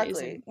yeah, that exactly.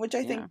 isn't. Which I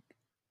Yeah. think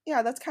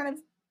that's kind of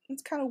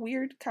it's kind of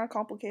weird, kind of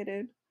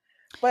complicated.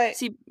 But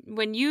See,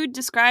 when you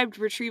described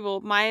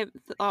retrieval, my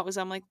thought was,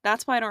 I'm like,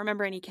 that's why I don't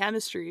remember any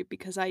chemistry,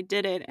 because I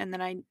did it and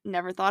then I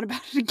never thought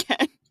about it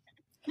again.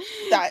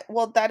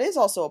 that is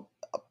also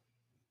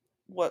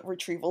what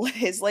retrieval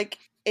is. Like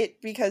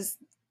it because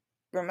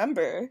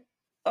remember,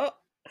 oh,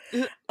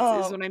 This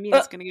is what I mean.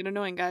 It's gonna get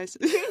annoying, guys.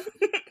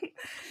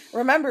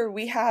 remember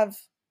we have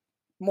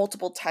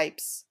multiple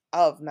types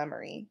of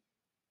memory.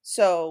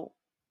 So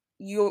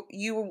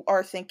you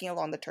are thinking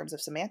along the terms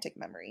of semantic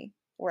memory,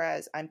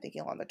 whereas I'm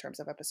thinking along the terms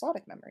of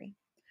episodic memory.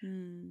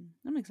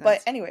 That makes sense.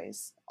 But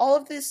anyways,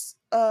 all this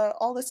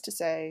to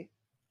say,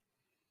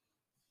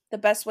 the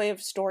best way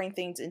of storing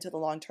things into the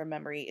long-term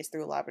memory is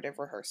through elaborative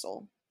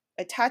rehearsal,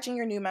 attaching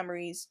your new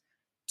memories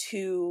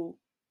to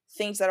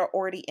things that are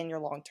already in your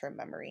long-term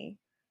memory.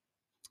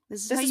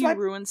 This is how you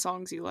ruin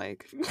songs you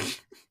like.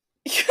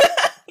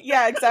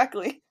 Yeah,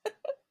 exactly.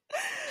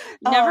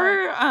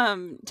 Never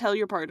tell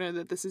your partner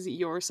that this is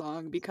your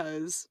song,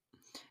 because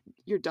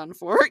you're done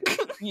for.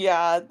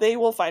 Yeah, they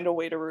will find a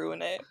way to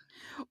ruin it.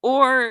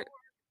 Or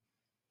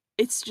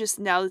it's just,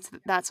 now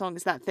that song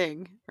is that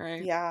thing,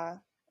 right? Yeah.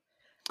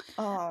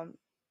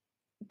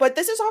 But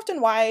this is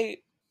often why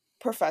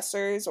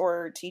professors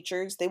or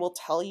teachers, they will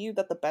tell you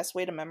that the best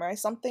way to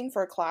memorize something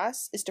for a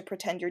class is to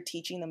pretend you're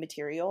teaching the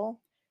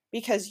material,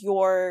 because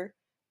you're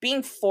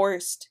being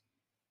forced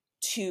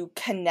to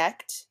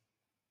connect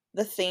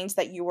the things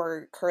that you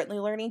are currently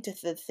learning to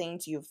the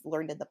things you've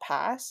learned in the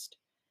past.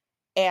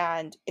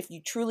 And if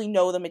you truly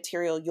know the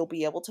material, you'll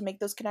be able to make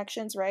those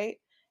connections, right?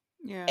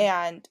 Yeah.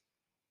 And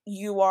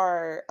you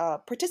are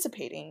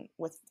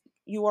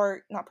you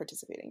are not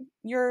participating,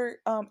 you're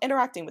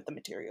interacting with the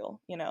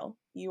material,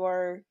 you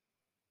are.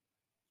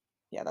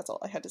 Yeah, that's all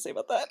I had to say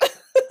about that.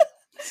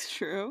 It's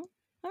true.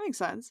 That makes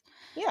sense.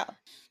 Yeah.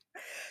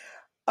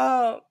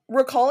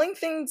 Recalling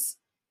things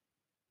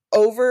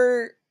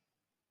over,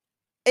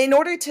 in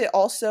order to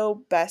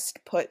also best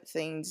put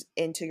things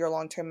into your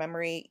long-term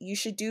memory, you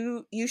should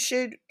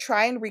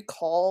try and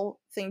recall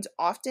things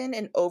often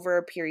and over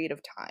a period of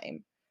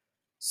time.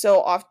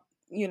 So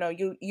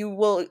you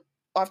will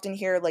often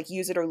hear like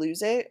use it or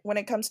lose it when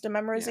it comes to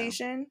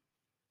memorization.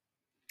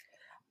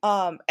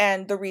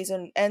 And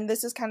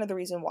this is kind of the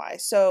reason why.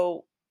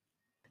 So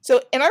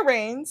in our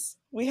brains,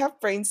 we have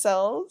brain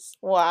cells.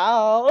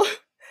 Wow.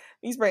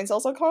 These brain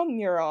cells are called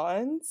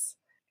neurons.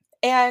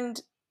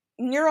 And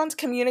neurons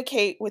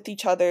communicate with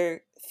each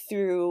other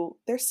through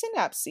their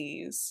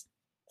synapses.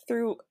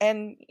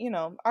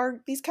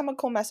 These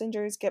chemical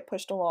messengers get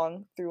pushed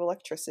along through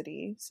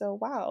electricity. So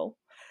wow.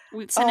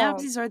 Wait,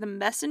 synapses are the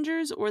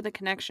messengers or the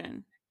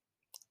connection?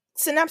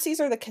 Synapses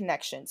are the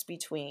connections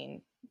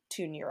between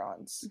two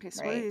neurons. Okay,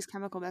 so right? What are these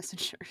chemical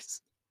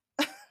messengers?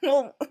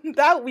 Well,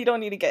 that we don't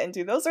need to get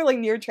into. Those are like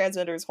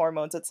neurotransmitters,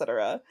 hormones,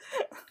 etc.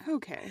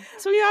 Okay,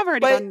 so we have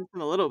already gotten into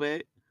them a little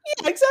bit.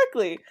 Yeah,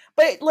 exactly.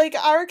 But like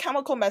our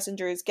chemical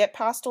messengers get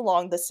passed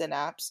along the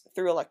synapse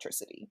through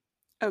electricity.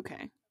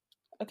 Okay.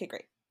 Okay,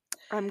 great.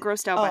 I'm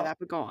grossed out by that,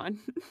 but go on.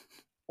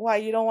 Why,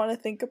 you don't want to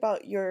think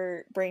about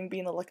your brain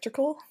being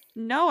electrical?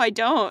 No, I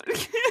don't.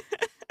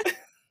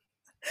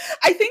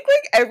 I think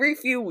like every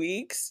few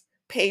weeks,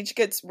 Paige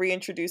gets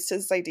reintroduced to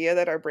this idea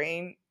that our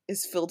brain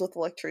is filled with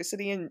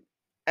electricity, and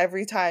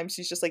every time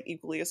she's just like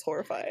equally as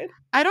horrified.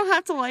 I don't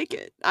have to like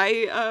it.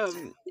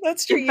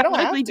 That's true. You don't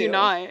have to. Do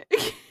not.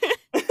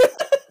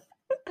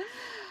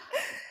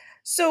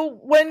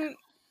 So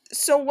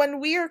when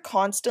we are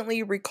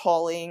constantly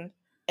recalling,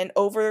 and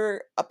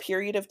over a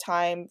period of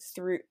time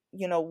through,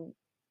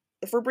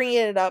 if we're bringing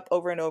it up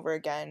over and over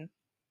again,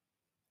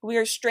 we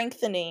are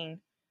strengthening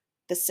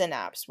the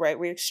synapse, right?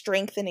 We're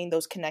strengthening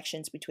those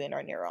connections between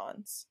our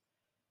neurons.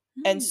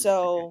 And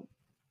so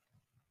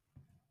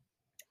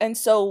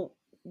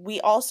we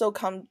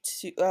also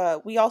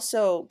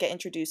get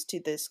introduced to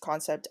this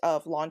concept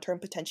of long-term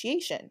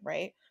potentiation,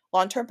 right?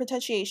 Long-term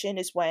potentiation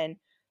is when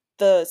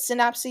the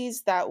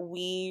synapses that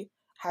we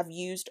have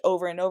used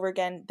over and over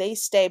again, they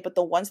stay, but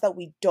the ones that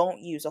we don't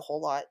use a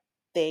whole lot,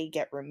 they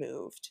get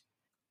removed.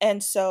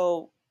 And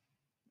so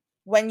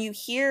when you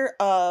hear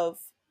of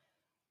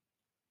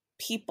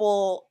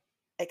people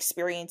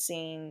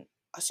experiencing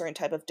a certain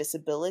type of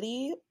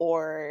disability,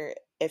 or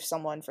if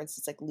someone, for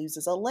instance, like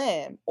loses a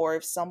limb, or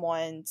if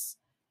someone's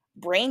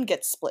brain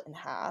gets split in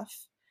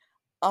half,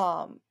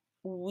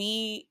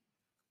 we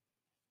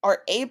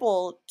are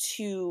able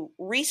to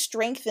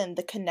re-strengthen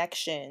the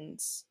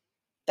connections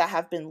that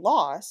have been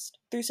lost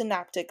through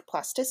synaptic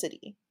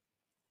plasticity.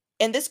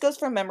 And this goes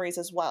for memories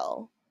as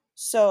well.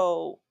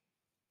 So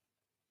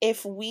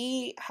if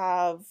we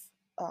have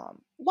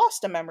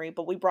lost a memory,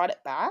 but we brought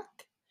it back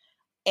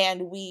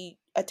and we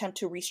attempt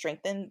to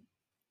re-strengthen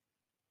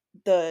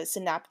the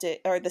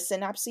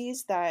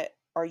synapses that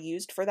are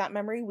used for that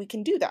memory, we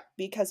can do that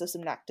because of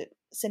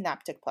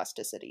synaptic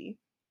plasticity.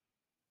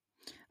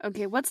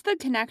 Okay, what's the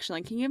connection?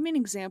 Like, can you give me an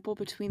example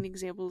between the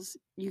examples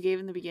you gave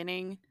in the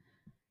beginning?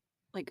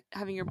 Like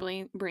having your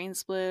brain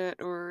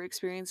split or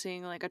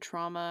experiencing like a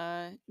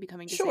trauma,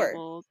 becoming Sure.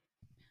 disabled.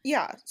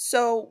 Yeah.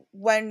 So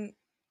when,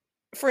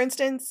 for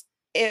instance,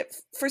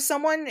 if for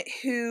someone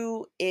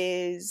who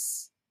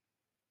is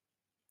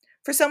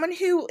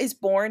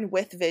born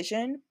with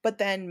vision but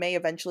then may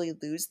eventually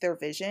lose their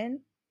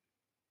vision,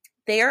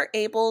 they are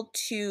able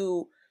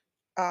to,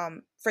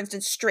 for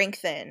instance,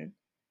 strengthen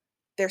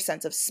their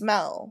sense of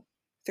smell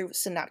through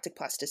synaptic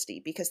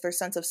plasticity because their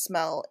sense of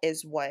smell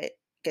is what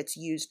gets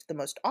used the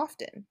most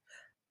often.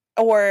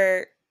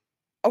 Or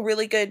a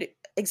really good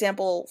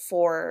example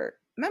for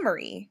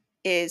memory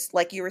is,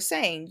 like you were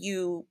saying,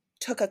 you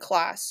took a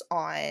class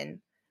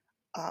um,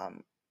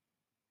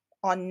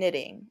 on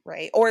knitting,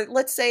 right? Or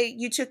let's say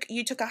you took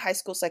a high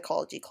school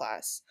psychology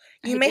class.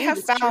 You I may did, have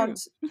it's true. found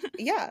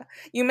yeah,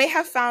 you may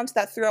have found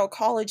that throughout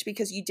college,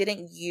 because you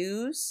didn't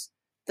use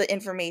the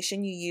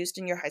information you used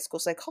in your high school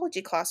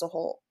psychology class a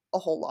whole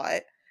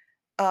lot.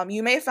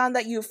 You may have found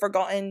that you've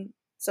forgotten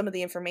some of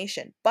the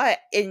information, but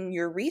in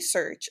your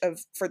research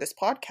of for this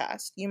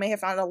podcast, you may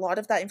have found a lot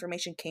of that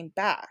information came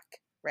back,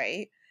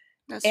 right?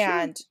 That's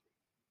true.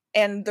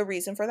 And the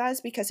reason for that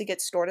is because it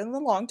gets stored in the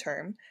long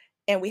term,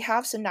 and we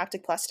have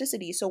synaptic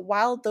plasticity. So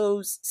while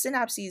those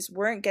synapses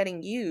weren't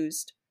getting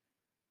used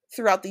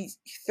throughout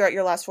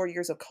your last 4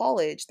 years of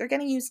college, they're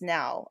getting used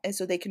now, and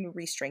so they can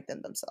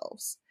re-strengthen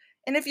themselves.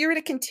 And if you were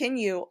to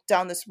continue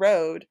down this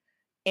road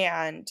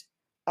and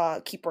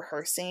keep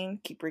rehearsing,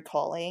 keep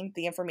recalling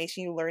the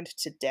information you learned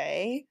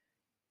today,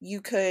 you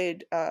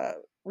could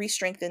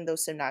re-strengthen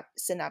those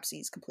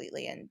synapses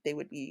completely, and they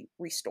would be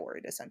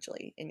restored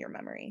essentially in your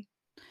memory.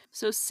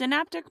 So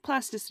synaptic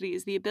plasticity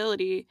is the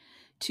ability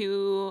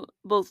to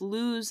both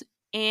lose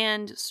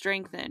and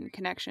strengthen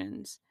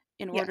connections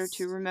in order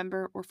to Yes.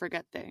 remember or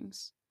forget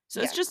things.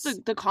 So it's just Yes.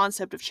 the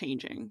concept of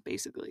changing,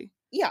 basically.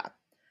 Yeah.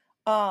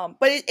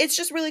 But it's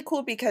just really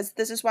cool because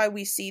this is why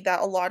we see that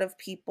a lot of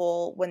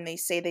people, when they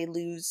say they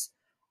lose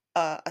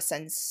a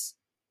sense,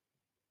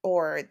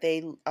 or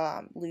they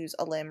lose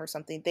a limb or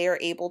something, they are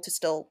able to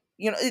still,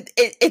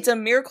 it's a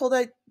miracle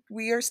that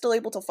we are still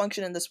able to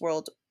function in this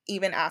world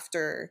even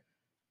after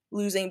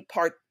losing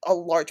a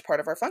large part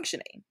of our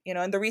functioning.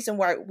 And the reason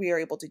why we are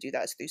able to do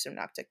that is through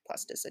synaptic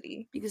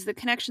plasticity. Because the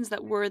connections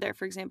that were there,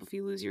 for example, if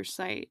you lose your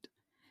sight,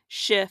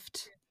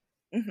 shift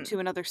Hmm. to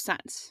another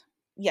sense.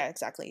 Yeah,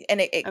 exactly, and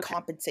it Okay.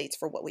 compensates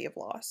for what we have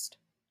lost.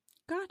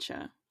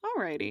 Gotcha.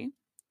 Alrighty. Oh.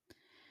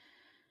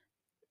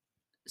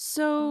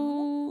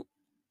 So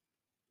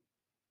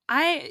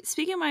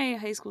speaking of my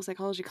high school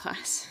psychology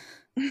class,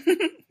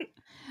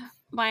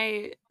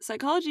 my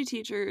psychology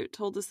teacher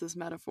told us this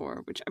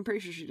metaphor, which I'm pretty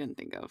sure she didn't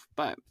think of,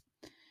 but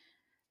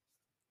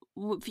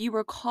if you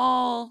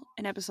recall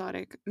an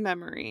episodic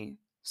memory,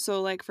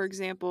 so like for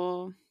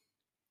example,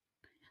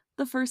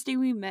 the first day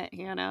we met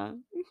Hannah,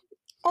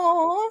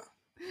 Aw.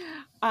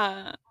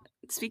 uh,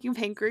 speaking of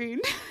Hank Green,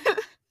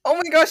 Oh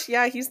my gosh,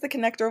 yeah, he's the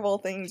connector of all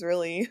things,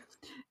 really.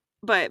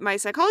 but my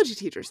psychology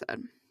teacher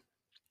said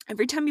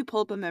every time you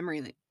pull up a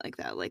memory like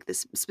that, like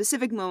this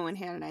specific moment when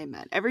Hannah and I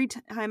met, every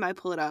time I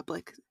pull it up,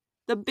 like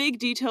the big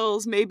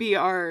details maybe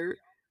are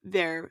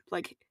there,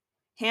 like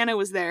Hannah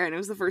was there and it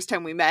was the first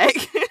time we met.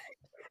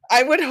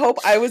 I would hope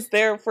I was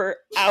there for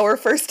our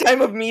first time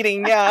of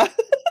meeting, yeah.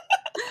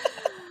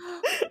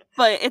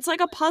 But it's like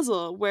a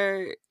puzzle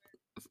where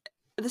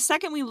the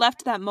second we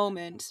left that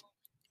moment,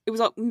 it was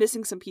all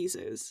missing some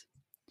pieces.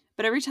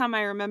 But every time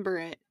I remember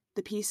it,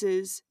 the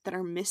pieces that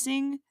are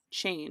missing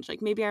change.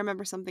 Like maybe I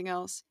remember something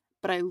else,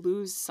 but I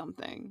lose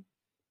something.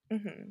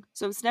 Hmm.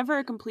 So it's never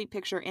a complete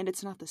picture, and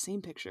it's not the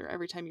same picture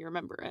every time you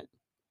remember it.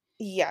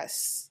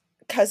 Yes,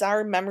 because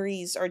our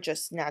memories are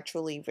just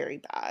naturally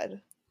very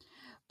bad,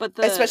 But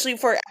especially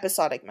for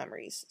episodic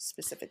memories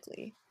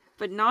specifically.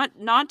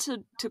 not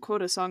to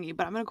quote a songy,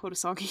 but I'm gonna quote a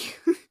songy.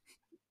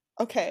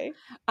 Okay.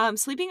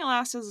 Sleeping at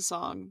Last is a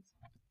song,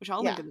 which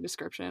I'll link Yeah. in the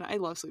description. I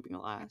love Sleeping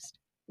at Last.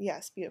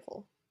 Yes,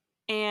 beautiful.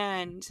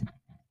 And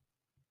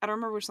I don't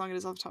remember which song it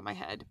is off the top of my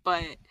head,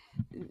 but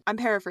I'm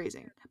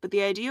paraphrasing. But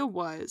the idea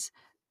was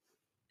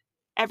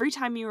every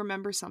time you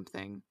remember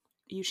something,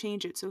 you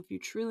change it. So if you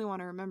truly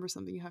want to remember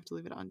something, you have to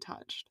leave it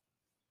untouched.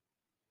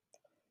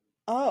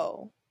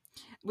 Oh.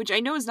 Which I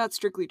know is not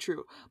strictly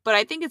true, but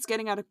I think it's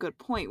getting at a good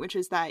point, which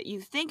is that you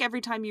think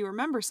every time you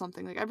remember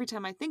something, like every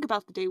time I think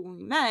about the day when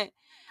we met,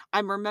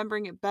 I'm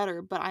remembering it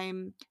better, but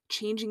I'm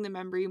changing the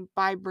memory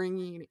by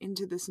bringing it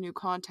into this new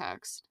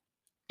context,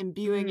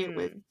 imbuing it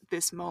with Mm.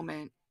 this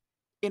moment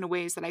in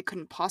ways that I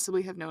couldn't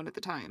possibly have known at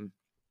the time.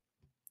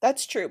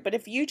 That's true, but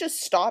if you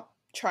just stop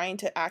trying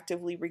to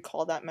actively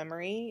recall that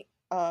memory,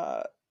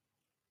 I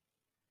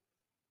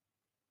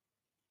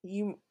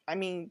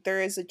mean,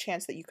 there is a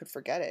chance that you could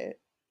forget it.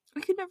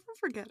 We could never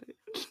forget it.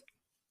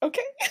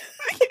 Okay.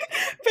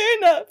 Fair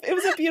enough. It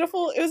was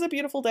a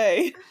beautiful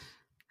day.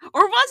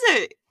 Or was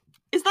it?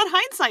 Is that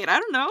hindsight? I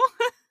don't know.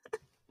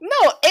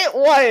 No, it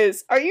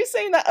was. Are you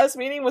saying that us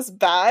meeting was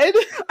bad?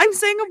 I'm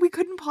saying we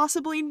couldn't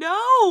possibly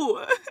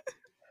know.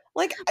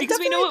 Like, because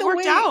we know it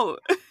worked out.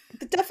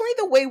 Definitely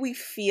the way we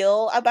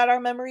feel about our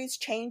memories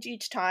change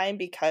each time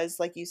because,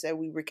 like you said,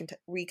 we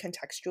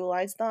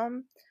recontextualize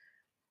them.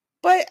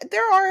 But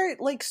there are,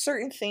 like,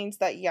 certain things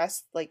that,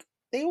 yes, like,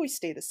 they always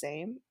stay the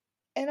same.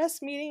 And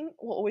us meeting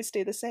will always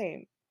stay the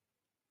same.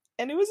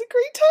 And it was a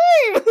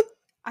great time!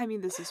 I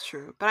mean, this is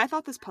true. But I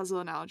thought this puzzle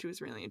analogy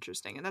was really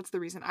interesting. And that's the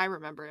reason I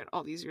remember it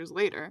all these years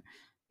later.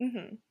 Mm-hmm.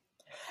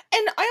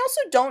 And I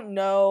also don't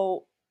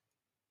know...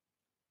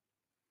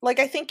 Like,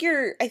 I think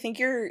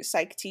your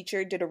psych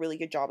teacher did a really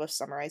good job of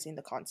summarizing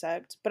the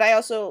concept. But I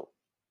also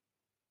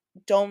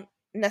don't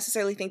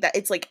necessarily think that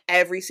it's, like,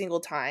 every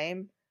single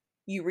time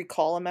you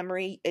recall a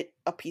memory,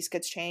 a piece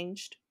gets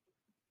changed.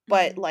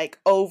 But, like,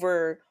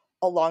 over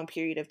a long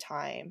period of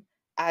time,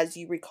 as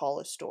you recall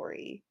a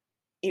story,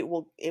 it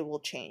will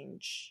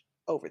change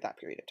over that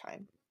period of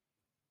time.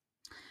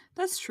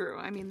 That's true.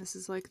 I mean, this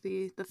is like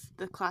the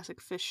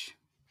classic fish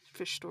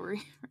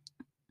story.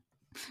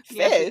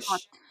 Fish?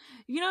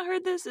 You know,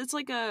 heard this? It's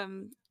like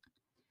when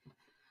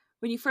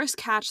you first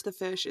catch the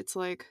fish, it's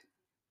like,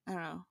 I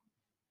don't know,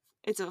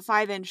 it's a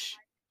 5-inch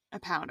a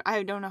pound.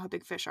 I don't know how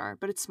big fish are,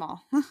 but it's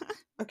small.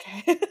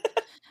 Okay.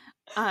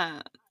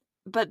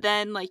 But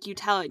then, like, you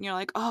tell it and you're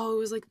like, oh, it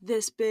was like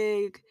this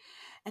big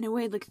and it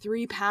weighed like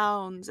 3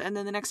 pounds, and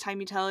then the next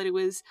time you tell it, it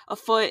was a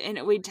foot and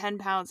it weighed 10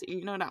 pounds,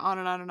 you know, on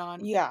and on and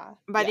on. Yeah.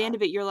 By the end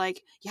of it, you're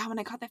like, yeah, when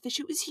I caught that fish,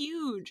 it was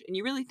huge, and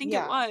you really think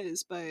it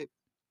was, but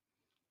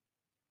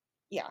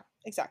yeah,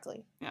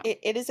 exactly. Yeah.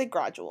 It is a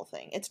gradual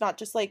thing. It's not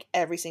just like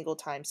every single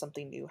time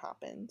something new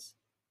happens.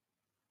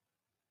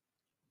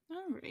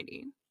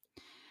 Alrighty.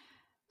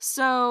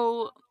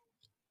 So,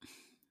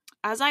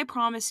 as I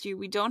promised you,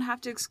 we don't have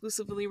to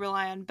exclusively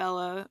rely on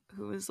Bella,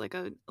 who is like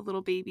a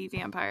little baby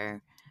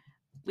vampire.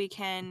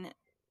 I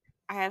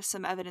have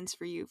some evidence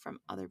for you from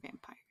other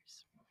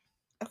vampires.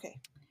 Okay.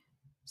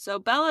 So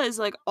Bella is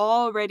like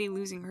already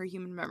losing her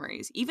human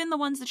memories, even the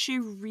ones that she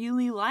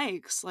really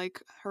likes,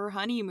 like her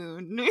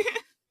honeymoon.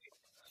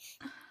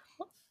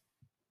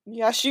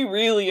 Yeah, she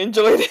really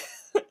enjoyed it.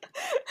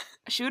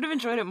 She would have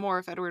enjoyed it more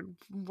if Edward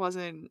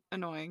wasn't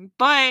annoying,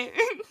 but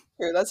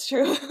True, that's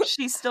true.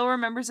 She still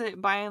remembers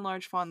it by and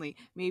large fondly.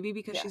 Maybe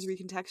because she's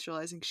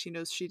recontextualizing, she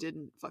knows she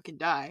didn't fucking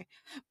die.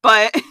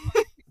 But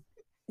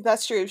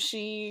that's true. If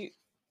she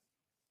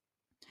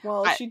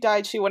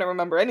died, she wouldn't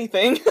remember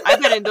anything. I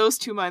bet in those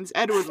 2 months,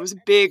 Edward was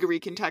big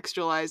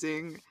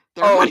recontextualizing.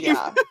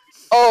 Yeah.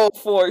 Oh,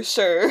 for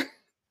sure.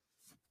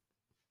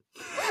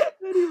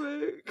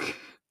 Anyway.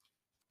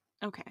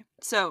 Okay,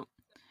 so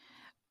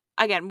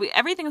again,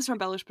 everything is from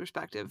Bella's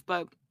perspective,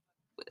 but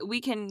we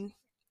can,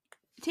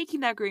 taking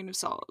that grain of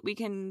salt, we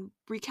can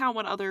recount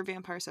what other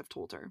vampires have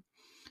told her.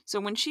 So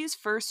when she's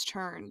first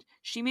turned,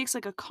 she makes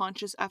like a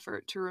conscious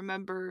effort to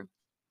remember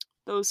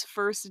those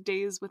first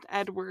days with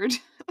Edward.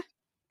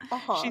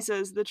 She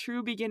says, the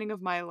true beginning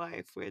of my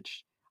life,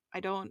 which I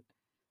don't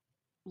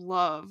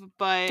love,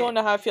 but... Don't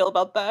know how I feel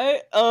about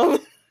that.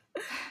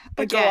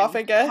 But again, go off,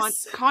 I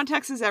guess.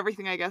 Context is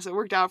everything, I guess. It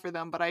worked out for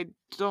them, but I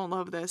don't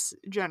love this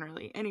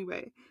generally.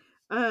 Anyway.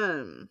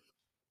 And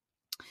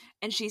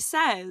she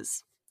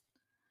says,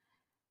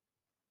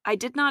 I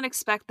did not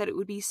expect that it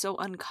would be so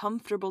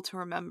uncomfortable to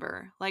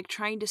remember, like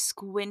trying to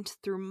squint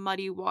through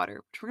muddy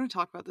water. Which we're going to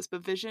talk about this,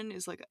 but vision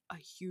is like a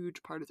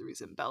huge part of the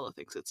reason Bella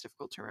thinks it's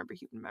difficult to remember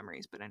human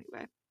memories. But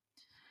anyway.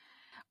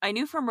 I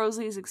knew from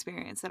Rosalie's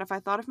experience that if I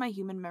thought of my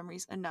human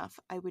memories enough,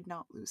 I would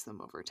not lose them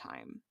over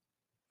time.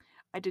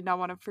 I did not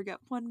want to forget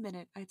 1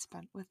 minute I'd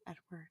spent with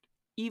Edward,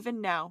 even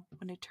now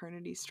when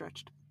eternity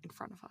stretched in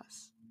front of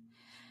us.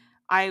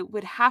 I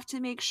would have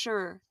to make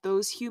sure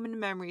those human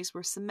memories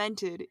were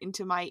cemented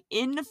into my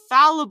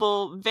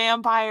infallible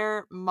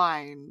vampire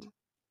mind.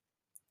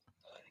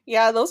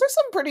 Yeah, those are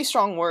some pretty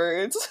strong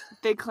words.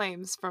 Big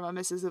claims from a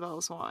Miss Isabel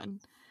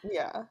Swan.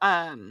 Yeah.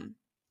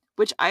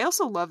 Which I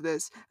also love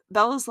this.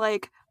 Bella's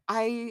like,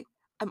 I'm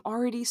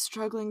already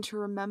struggling to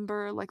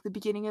remember, like, the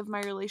beginning of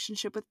my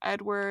relationship with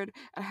Edward,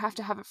 and I have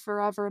to have it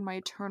forever in my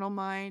eternal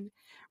mind.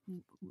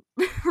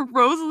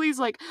 Rosalie's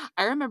like,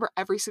 I remember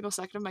every single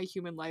second of my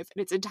human life,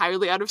 and it's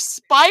entirely out of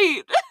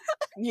spite.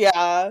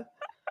 Yeah.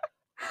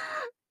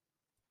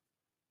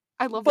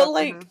 I love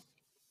that.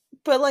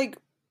 But, like,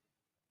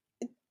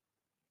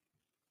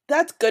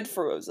 that's good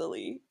for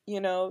Rosalie,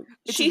 you know?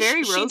 It's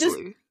very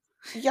Rosalie.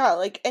 Yeah,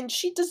 like, and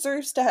she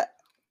deserves to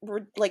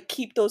like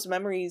keep those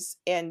memories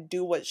and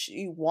do what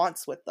she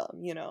wants with them,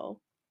 you know.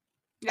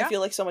 I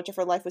feel like so much of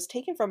her life was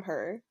taken from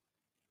her.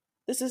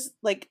 This is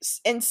like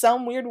in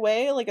some weird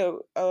way like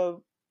a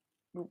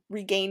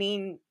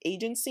regaining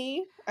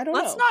agency. I don't know.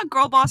 Let's not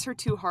girl boss her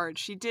too hard.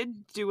 She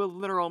did do a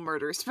literal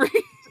murder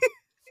spree.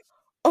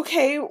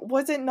 Okay,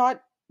 was it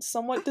not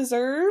somewhat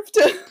deserved?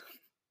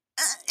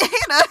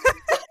 Hannah,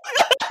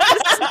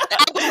 this is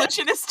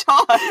abolitionist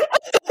talk.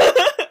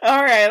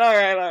 All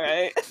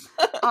right.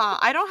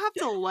 I don't have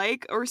to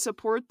like or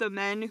support the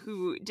men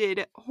who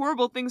did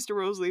horrible things to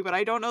Rosalie, but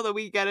I don't know that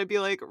we gotta be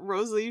like,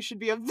 Rosalie, you should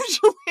be a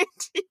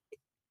vigilante.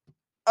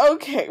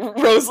 Okay,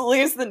 Rosalie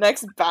is the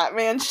next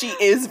Batman. She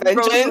is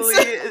vengeance.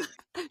 Rosalie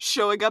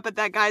showing up at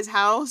that guy's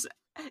house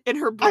in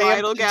her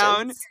bridal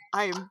gown.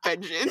 I am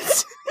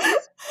vengeance.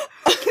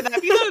 Can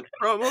that be the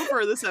promo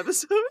for this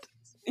episode?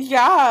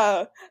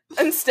 Yeah.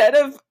 Instead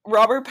of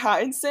Robert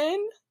Pattinson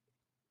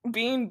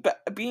being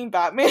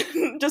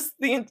Batman, just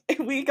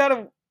we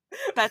gotta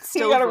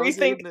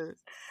rethink.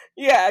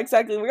 Yeah,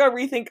 exactly. We gotta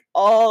rethink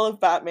all of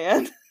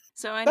Batman.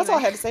 So anyway, that's all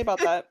I had to say about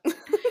that.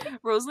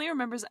 Rosalie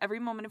remembers every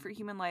moment of her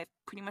human life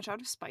pretty much out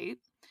of spite.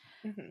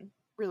 Mm-hmm.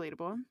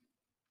 Relatable.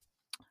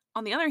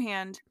 On the other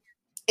hand,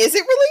 is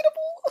it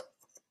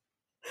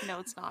relatable? No,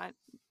 it's not.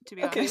 To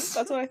be honest,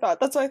 that's what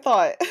I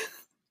thought.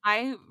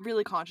 I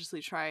really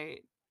consciously try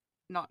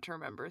not to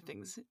remember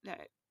things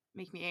that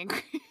make me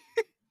angry.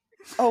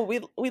 Oh,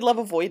 we love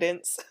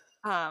avoidance.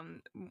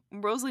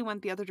 Rosalie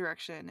went the other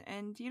direction,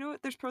 and you know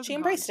what? There's pros. She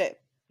embraced it.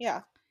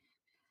 Yeah.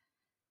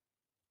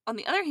 On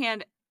the other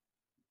hand,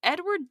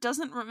 Edward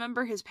doesn't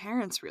remember his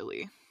parents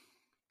really.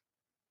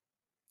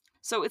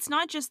 So it's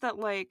not just that,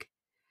 like,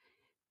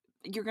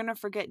 you're gonna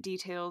forget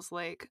details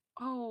like,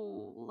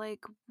 oh,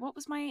 like, what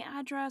was my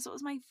address? What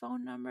was my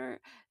phone number?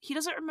 He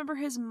doesn't remember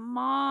his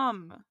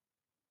mom.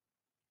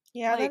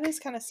 Yeah, like, that is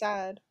kind of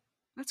sad.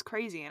 That's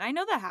crazy. And I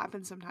know that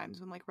happens sometimes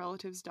when, like,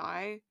 relatives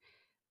die.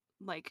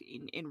 Like,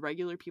 in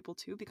regular people,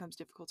 too, it becomes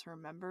difficult to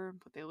remember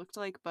what they looked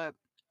like. But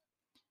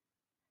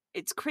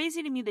it's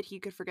crazy to me that he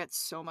could forget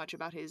so much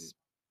about his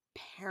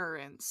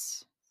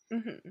parents.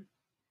 Mm-hmm.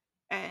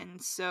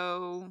 And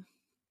so,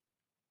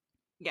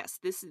 yes,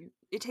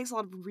 it takes a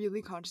lot of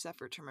really conscious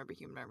effort to remember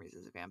human memories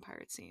as a vampire,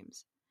 it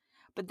seems.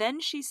 But then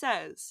she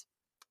says,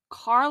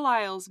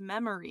 Carlisle's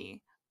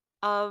memory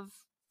of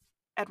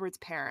Edward's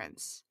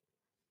parents,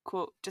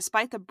 quote,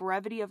 despite the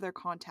brevity of their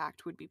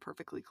contact, would be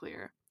perfectly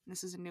clear.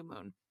 This is a new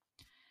moon.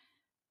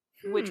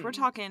 Which we're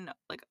talking,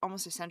 like,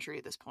 almost a century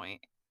at this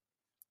point.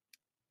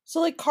 So,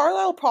 like,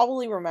 Carlisle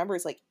probably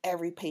remembers, like,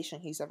 every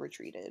patient he's ever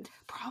treated.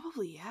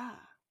 Probably, yeah.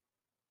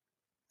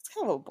 It's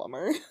kind of a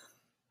bummer.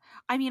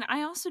 I mean,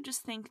 I also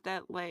just think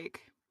that,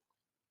 like,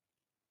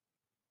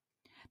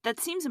 that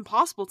seems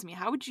impossible to me.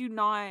 How would you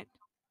not...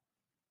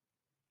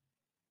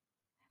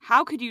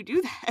 How could you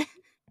do that?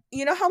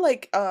 You know how,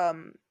 like,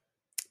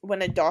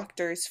 when a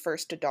doctor's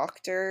first a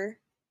doctor,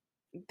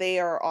 they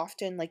are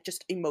often, like,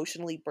 just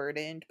emotionally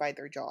burdened by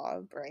their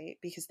job, right?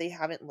 Because they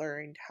haven't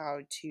learned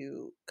how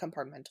to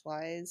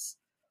compartmentalize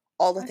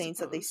all the things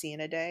that they see in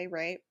a day,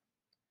 right?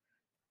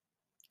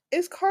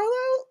 Is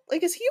Carlisle,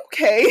 like, is he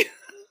okay?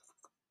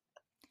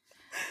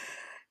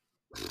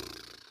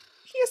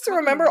 He has to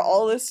remember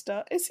all this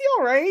stuff. Is he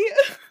alright?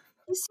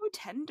 He's so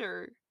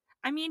tender.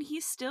 I mean,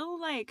 he's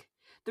still, like,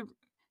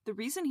 the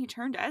reason he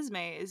turned Esme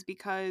is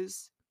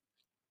because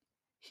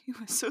he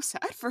was so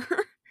sad for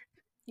her.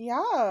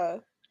 Yeah.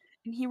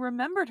 And he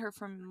remembered her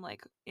from,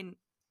 like, it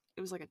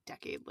was like a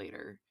decade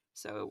later.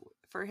 So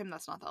for him,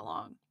 that's not that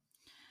long.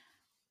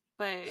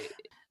 But,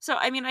 so,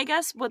 I mean, I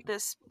guess what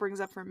this brings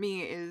up for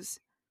me is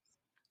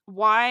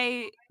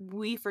why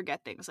we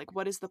forget things. Like,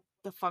 what is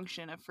the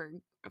function of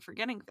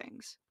forgetting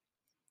things?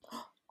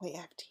 Wait,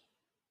 FT.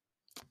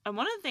 And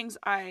one of the things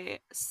I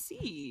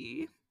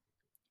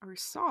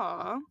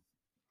saw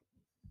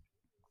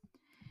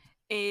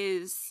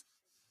is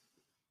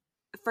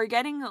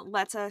forgetting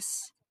lets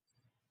us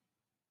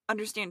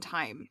understand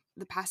time,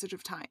 the passage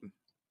of time.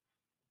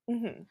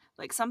 Mm-hmm.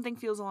 Like, something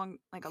feels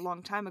like a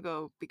long time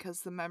ago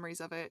because the memories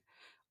of it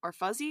are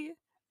fuzzy.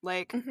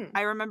 Like,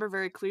 I remember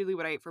very clearly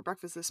what I ate for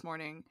breakfast this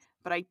morning,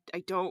 but I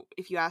don't,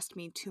 if you asked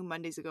me 2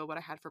 Mondays ago what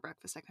I had for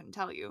breakfast, I couldn't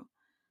tell you.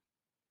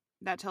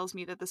 That tells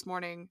me that this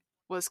morning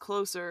was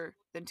closer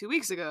than 2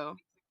 weeks ago.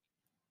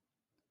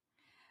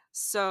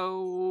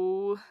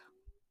 So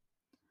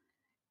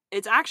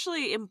it's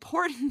actually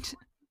important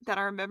that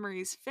our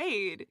memories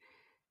fade,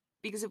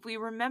 because if we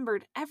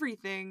remembered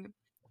everything,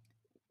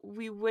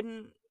 we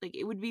wouldn't, like,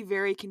 it would be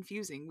very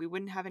confusing. We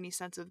wouldn't have any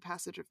sense of the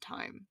passage of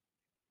time.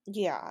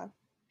 Yeah.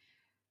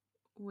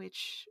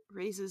 Which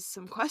raises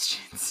some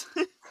questions.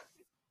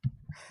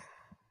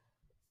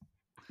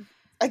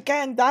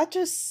 Again, that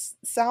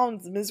just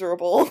sounds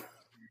miserable.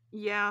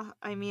 Yeah,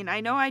 I mean,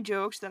 I know I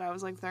joked that I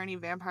was like, if there are any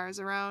vampires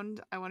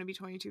around, I want to be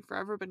 22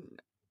 forever, but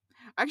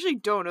I actually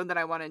don't know that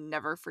I want to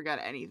never forget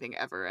anything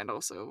ever, and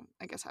also,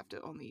 I guess, have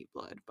to only eat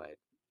blood, but...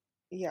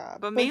 Yeah.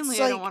 But mainly,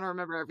 I don't want to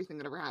remember everything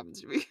that ever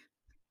happens to me.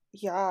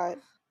 Yeah.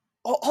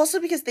 Also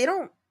because they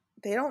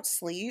don't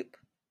sleep.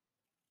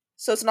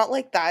 So it's not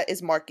like that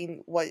is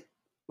marking what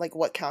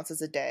counts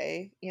as a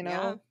day, you know?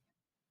 Yeah.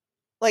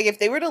 Like, if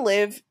they were to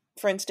live,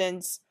 for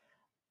instance,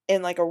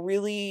 in, like,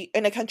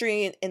 in a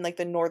country in like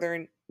the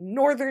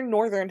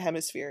northern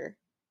hemisphere,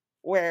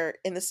 where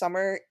in the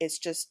summer it's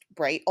just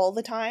bright all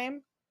the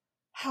time,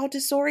 how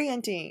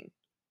disorienting.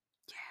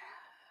 Yeah.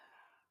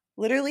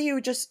 Literally, it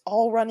would just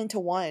all run into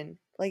one.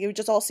 Like, it would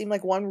just all seem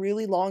like one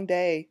really long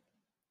day.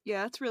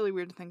 Yeah, it's really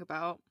weird to think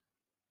about.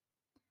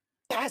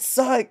 That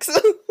sucks.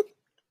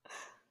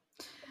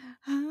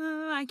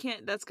 I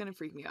can't. That's gonna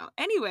freak me out.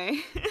 Anyway,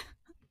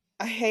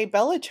 Hey,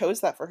 Bella chose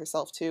that for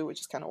herself too,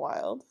 which is kind of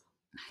wild.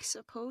 I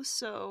suppose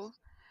so.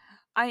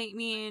 I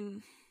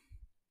mean,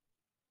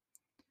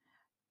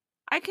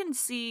 I can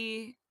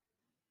see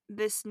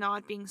this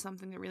not being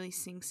something that really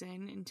sinks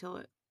in until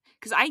it,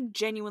 because I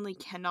genuinely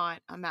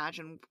cannot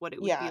imagine what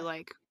it would be Yeah,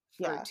 like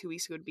for yeah, 2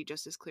 weeks ago to be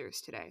just as clear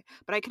as today.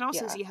 But I can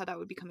also yeah. see how that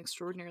would become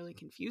extraordinarily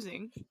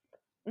confusing.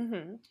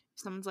 Mm-hmm.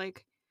 Someone's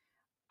like,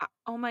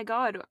 "Oh my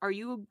god, are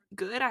you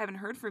good? I haven't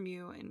heard from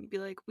you." And you'd be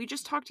like, "We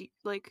just talked to you,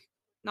 like,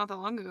 not that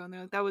long ago." And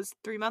they're like, "That was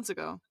 3 months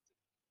ago."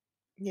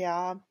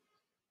 Yeah.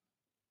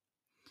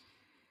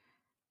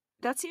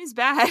 That seems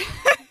bad.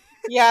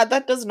 Yeah,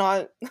 that does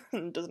not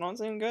does not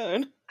seem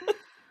good.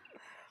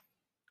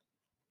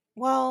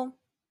 Well,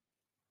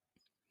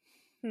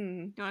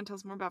 You want to tell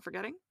us more about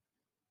forgetting?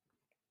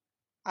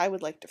 I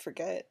would like to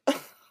forget.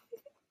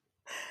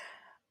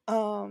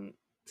 um,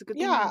 It's a good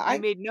thing yeah, you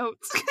made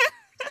notes.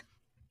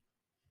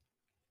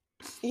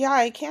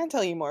 I can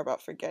tell you more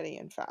about forgetting,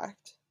 in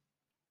fact.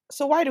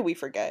 So why do we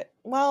forget?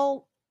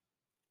 Well,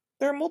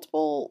 there are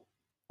multiple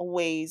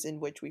ways in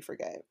which we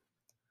forget.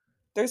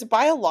 There's a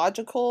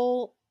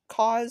biological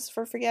cause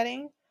for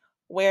forgetting,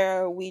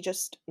 where we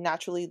just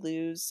naturally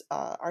lose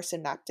our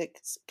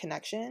synaptic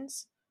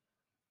connections.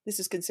 This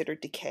is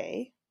considered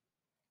decay.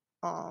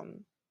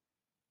 Um,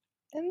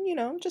 and,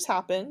 it just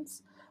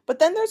happens. But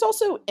then there's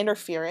also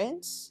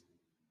interference,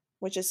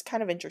 which is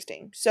kind of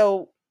interesting.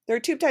 So there are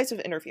two types of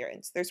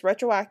interference, there's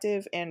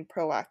retroactive and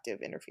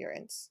proactive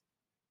interference.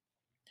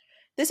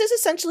 This is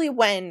essentially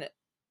when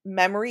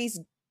memories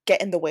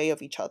get in the way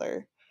of each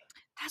other.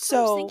 That's what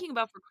I was So, thinking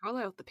about for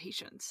Carlisle with the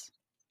patients.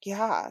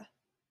 yeah.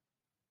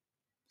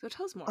 So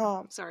tell us more.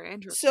 Um Sorry, I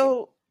interrupted you.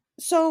 so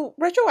so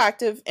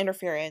retroactive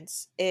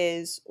interference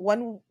is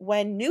when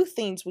new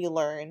things we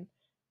learn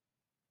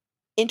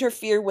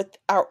interfere with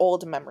our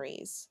old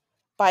memories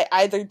by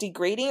either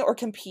degrading or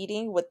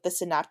competing with the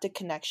synaptic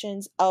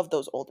connections of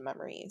those old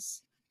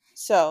memories.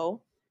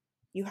 So,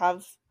 you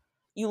have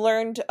you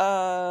learned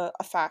a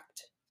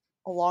fact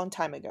a long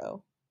time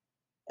ago,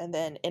 and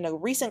then in a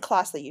recent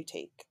class that you've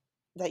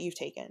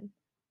taken,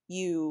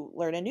 you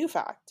learn a new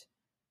fact.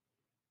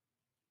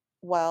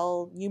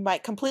 Well, you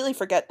might completely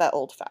forget that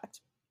old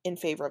fact in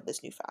favor of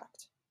this new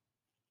fact.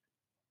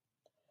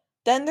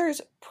 Then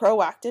there's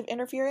proactive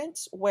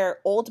interference,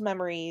 where old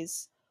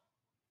memories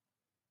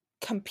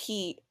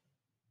compete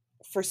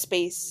for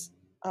space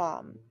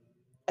um,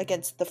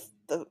 against the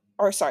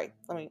or sorry,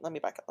 let me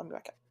back up. Let me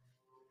back up.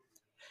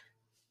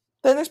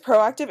 Then there's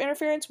proactive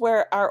interference,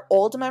 where our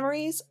old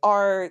memories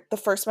are the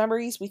first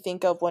memories we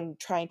think of when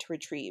trying to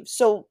retrieve.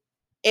 So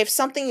if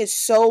something is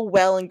so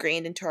well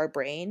ingrained into our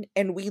brain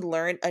and we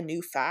learn a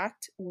new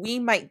fact, we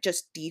might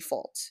just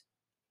default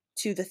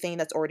to the thing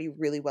that's already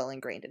really well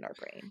ingrained in our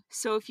brain.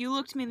 So if you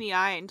looked me in the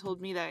eye and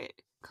told me that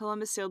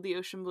Columbus sailed the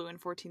ocean blue in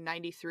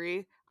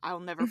 1493, I'll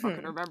never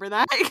fucking Hmm. remember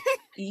that.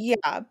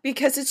 Yeah,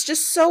 because it's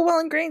just so well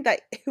ingrained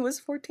that it was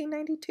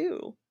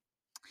 1492.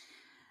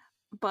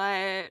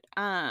 but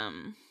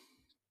um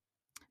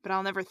but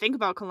I'll never think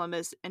about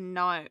Columbus and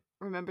not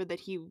remember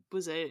that he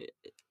was a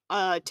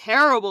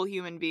terrible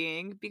human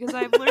being because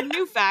I've learned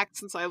new facts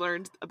since I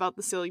learned about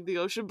the sailing the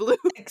ocean blue.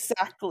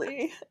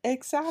 Exactly.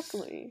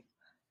 Exactly.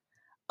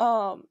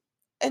 Um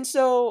and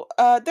so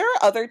there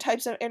are other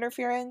types of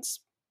interference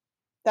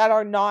that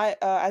are not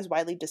as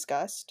widely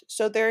discussed.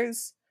 So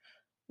there's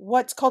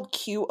what's called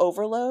cue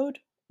overload,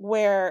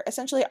 where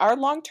essentially our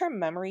long-term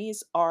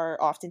memories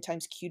are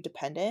oftentimes cue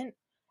dependent.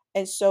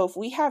 And so if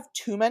we have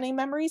too many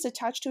memories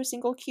attached to a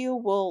single cue,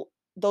 will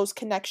those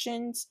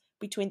connections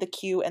between the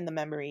cue and the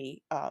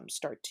memory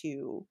start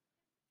to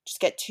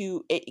just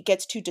it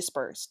gets too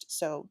dispersed.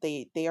 So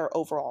they are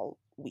overall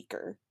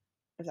weaker,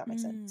 if that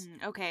makes sense.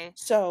 Okay.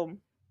 So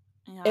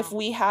if Yeah.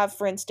 we have,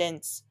 for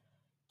instance,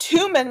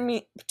 too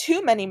many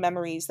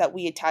memories that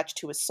we attach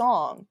to a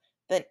song,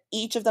 then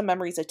each of the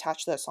memories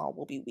attached to that song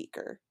will be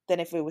weaker than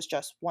if it was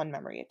just one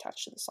memory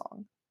attached to the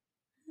song.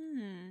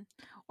 Hmm.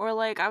 Or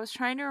like I was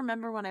trying to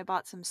remember when I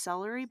bought some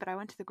celery, but I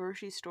went to the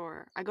grocery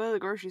store. I go to the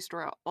grocery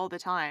store all the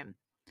time,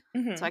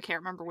 so Mm-hmm. I can't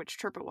remember which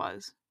trip it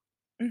was.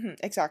 Mm-hmm.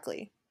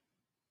 Exactly.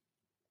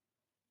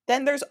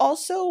 Then there's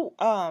also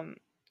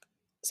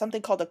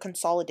something called a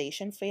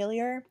consolidation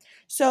failure.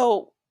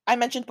 So I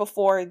mentioned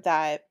before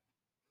that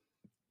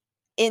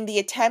in the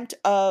attempt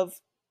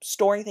of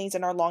storing things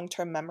in our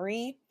long-term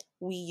memory,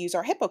 we use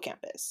our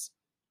hippocampus.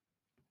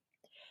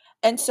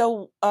 And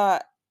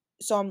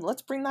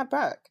let's bring that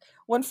back.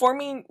 When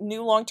forming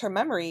new long-term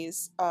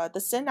memories, the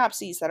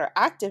synapses that are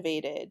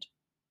activated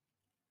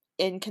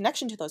in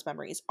connection to those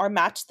memories are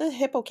matched to the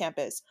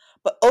hippocampus,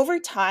 but over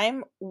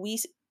time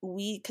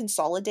we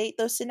consolidate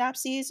those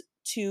synapses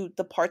to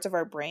the parts of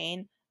our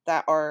brain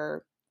that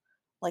are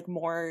like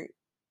more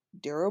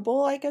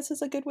durable, I guess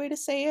is a good way to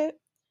say it.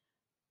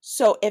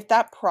 So if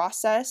that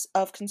process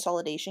of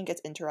consolidation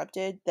gets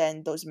interrupted,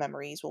 then those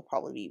memories will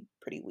probably be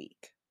pretty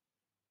weak.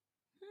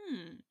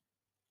 Hmm.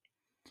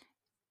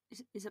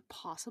 Is it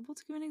possible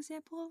to give an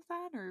example of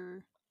that,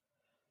 or?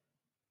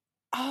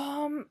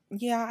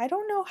 Yeah, I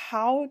don't know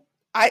how.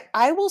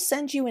 I will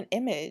send you an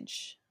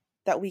image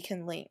that we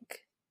can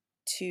link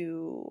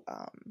to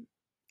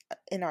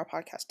in our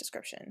podcast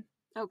description.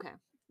 Okay.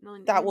 Well,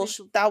 an That will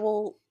image. that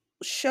will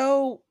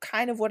show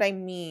kind of what I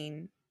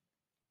mean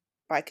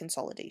by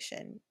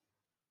consolidation.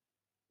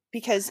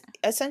 Because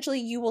Okay. essentially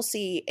you will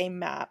see a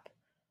map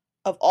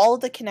of all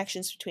of the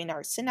connections between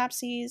our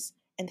synapses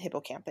and the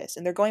hippocampus,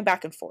 and they're going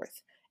back and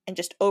forth. And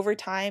just over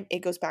time, it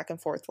goes back and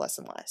forth less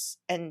and less.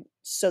 And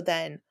so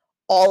then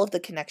all of the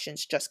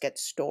connections just get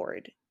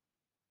stored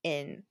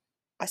in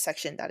a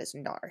section that is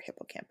not our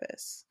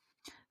hippocampus.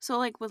 So,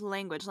 like with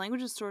language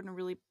is stored in a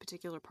really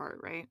particular part,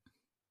 right?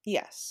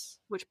 Yes.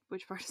 Which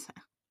part is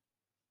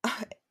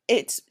that?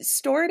 It's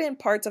stored in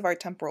parts of our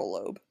temporal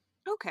lobe.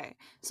 Okay.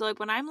 So, like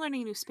when I'm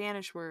learning new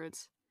Spanish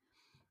words,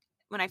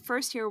 when I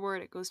first hear a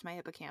word, it goes to my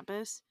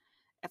hippocampus.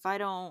 If I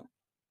don't,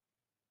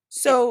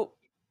 So,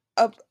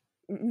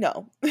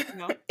 no.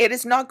 no. It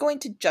is not going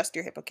to just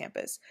your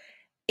hippocampus.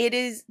 It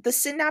is the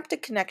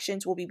synaptic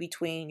connections will be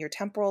between your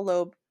temporal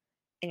lobe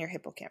and your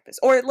hippocampus.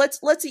 Or let's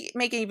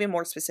make it even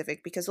more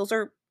specific because those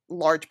are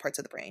large parts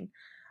of the brain.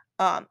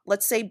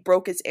 Let's say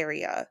Broca's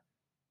area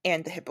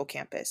and the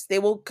hippocampus. They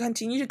will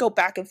continue to go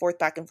back and forth,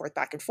 back and forth,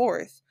 back and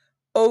forth.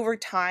 Over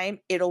time,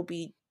 it'll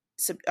be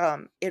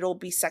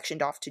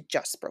sectioned off to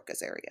just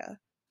Broca's area.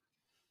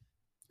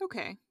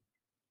 Okay.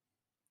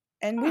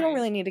 And All we don't right.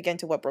 really need to get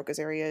into what Broca's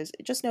area is.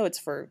 Just know it's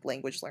for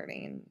language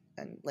learning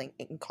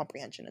and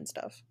comprehension and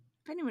stuff.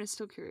 If anyone is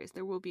still curious,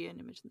 there will be an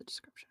image in the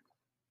description.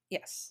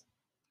 Yes.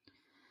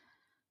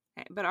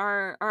 Okay, but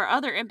our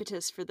other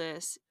impetus for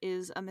this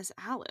is a Miss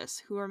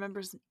Alice who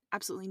remembers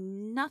absolutely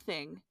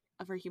nothing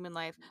of her human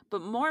life,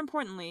 but more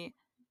importantly,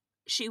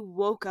 she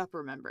woke up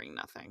remembering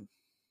nothing.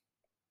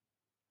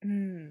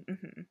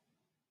 Mm-hmm.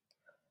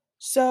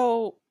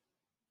 So,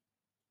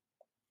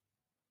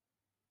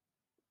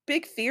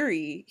 big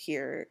theory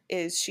here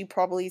is she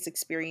probably is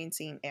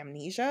experiencing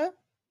amnesia,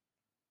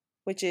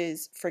 which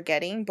is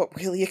forgetting but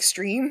really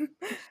extreme.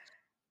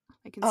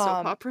 Like in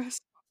soap operas.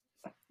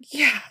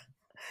 Yeah.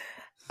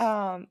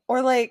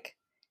 Or like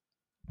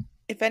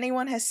if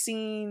anyone has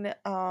seen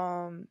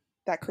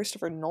that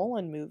Christopher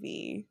Nolan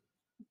movie,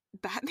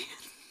 Batman.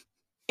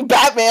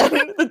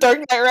 Batman, The Dark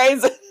Knight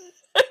Rises.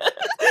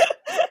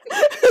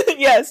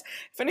 Yes,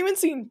 if anyone's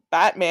seen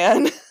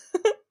Batman.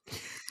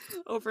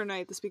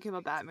 Overnight, this became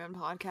a Batman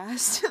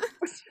podcast.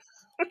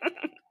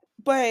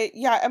 But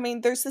yeah, I mean,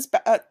 there's this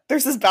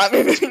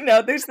Batman movie.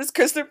 No, there's this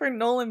Christopher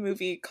Nolan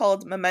movie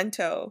called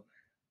Memento,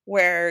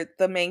 where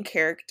the main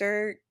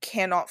character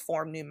cannot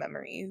form new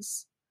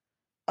memories.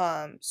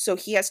 So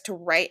he has to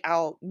write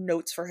out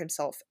notes for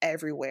himself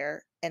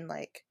everywhere, and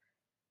like,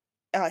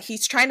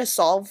 he's trying to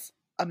solve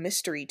a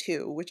mystery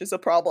too, which is a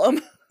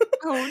problem.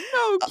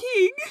 Oh no,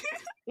 King!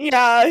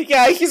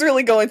 Yeah, he's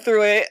really going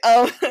through it.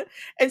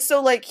 And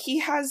so like he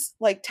has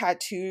like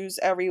tattoos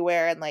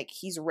everywhere, and like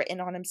he's written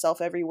on himself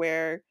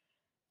everywhere.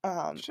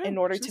 In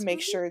order to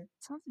make sure.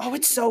 Oh,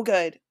 it's so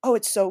good. Oh,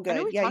 it's so I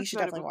know good. we Yeah, you talked should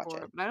about it definitely watch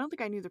before, it. but I don't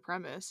think I knew the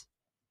premise.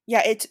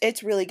 Yeah,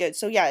 it's really good.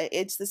 So yeah,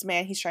 it's this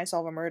man. He's trying to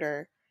solve a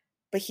murder,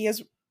 but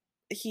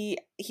he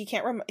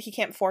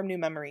can't form new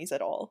memories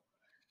at all.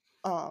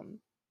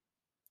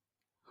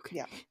 Okay.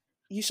 Yeah,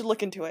 you should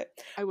look into it.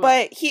 I will.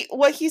 But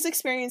what he's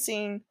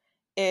experiencing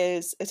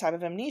is a type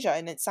of amnesia,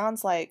 and it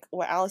sounds like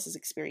what Alice's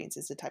experience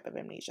is a type of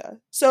amnesia.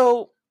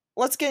 So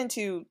let's get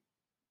into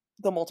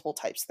the multiple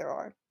types there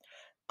are.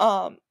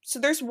 So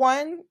there's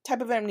one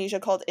type of amnesia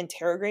called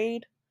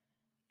anterograde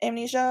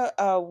amnesia,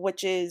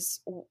 which is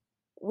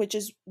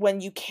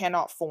when you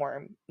cannot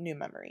form new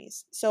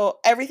memories. So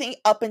everything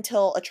up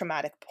until a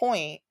traumatic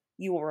point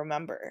you will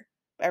remember,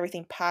 but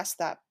everything past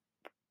that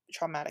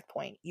traumatic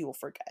point you will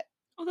forget.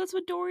 Oh, that's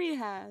what Dory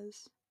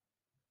has.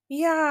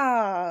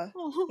 Yeah,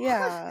 Oh.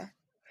 yeah.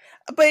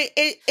 But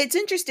it's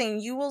interesting.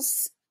 You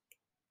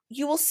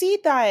will see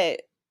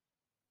that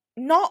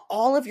not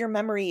all of your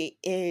memory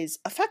is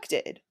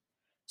affected.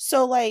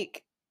 So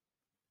like,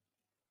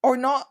 or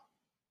not.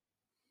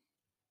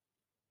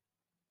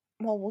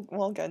 Well,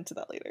 we'll get into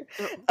that later.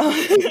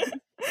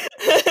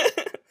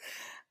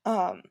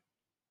 um,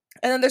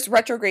 and then there's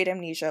retrograde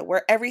amnesia,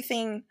 where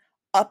everything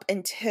up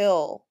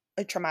until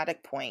a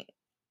traumatic point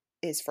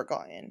is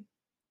forgotten.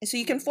 And so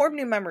you can form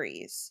new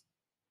memories,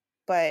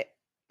 but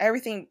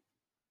everything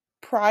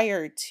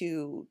prior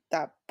to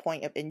that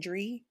point of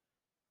injury,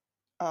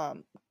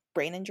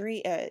 brain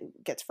injury,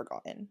 gets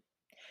forgotten.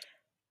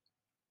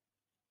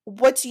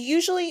 What's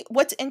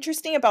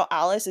interesting about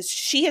Alice is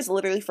she has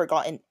literally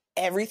forgotten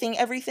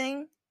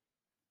everything.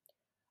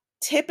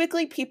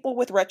 Typically, people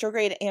with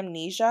retrograde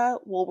amnesia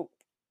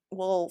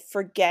will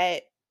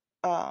forget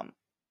um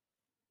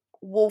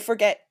will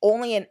forget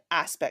only an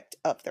aspect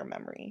of their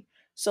memory.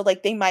 So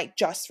like they might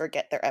just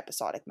forget their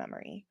episodic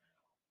memory,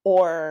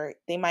 or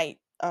they might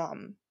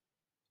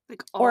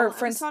like all or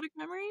episodic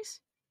memories.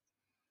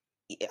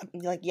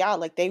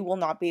 Like they will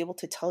not be able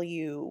to tell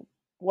you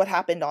what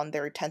happened on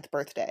their 10th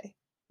birthday,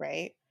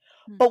 right?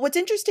 But what's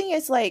interesting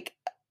is like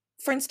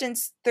for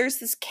instance, there's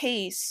this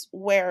case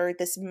where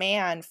this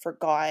man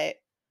forgot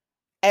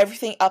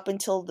everything up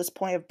until this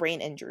point of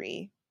brain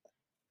injury,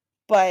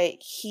 but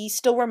he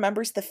still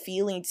remembers the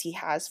feelings he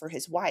has for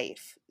his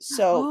wife.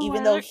 So Oh,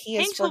 even though he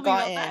has Hank told me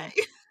about that.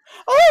 forgotten,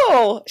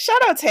 oh,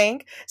 shout out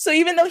Tank. So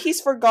even though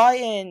he's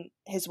forgotten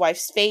his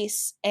wife's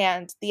face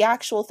and the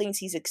actual things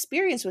he's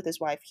experienced with his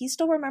wife, he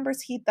still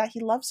remembers that he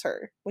loves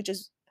her, which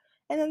is,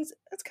 and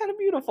it's kind of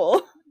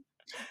beautiful.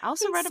 I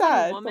also It's read about a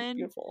sad, but woman,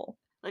 beautiful.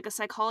 like a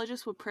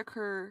psychologist would prick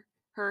her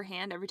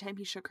hand every time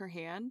he shook her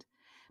hand,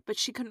 but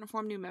she couldn't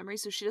form new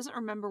memories, so she doesn't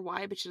remember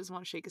why, but she doesn't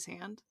want to shake his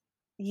hand.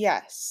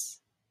 Yes.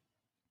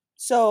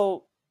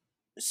 So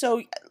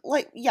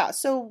like, yeah,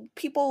 so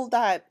people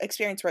that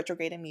experience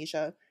retrograde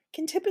amnesia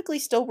can typically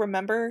still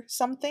remember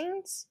some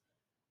things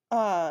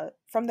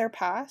from their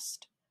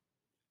past,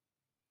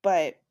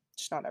 but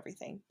just not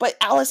everything. But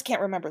Alice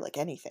can't remember like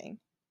anything,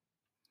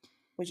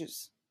 which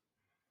is,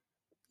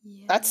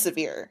 that's Yeah.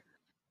 severe.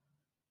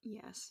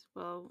 Yes.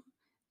 Well,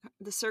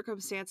 the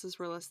circumstances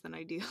were less than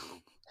ideal.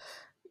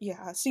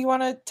 Yeah, so you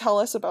want to tell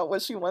us about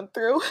what she went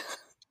through?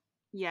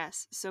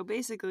 Yes. So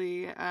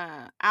basically,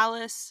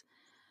 Alice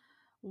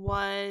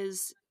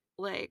was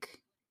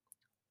like,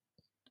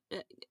 uh,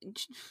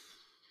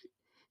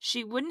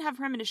 she wouldn't have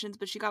premonitions,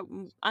 but she got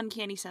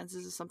uncanny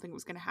senses of something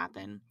was going to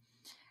happen.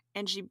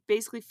 And she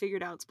basically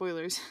figured out,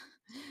 spoilers,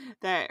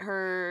 that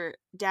her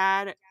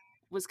dad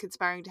was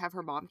conspiring to have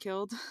her mom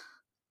killed.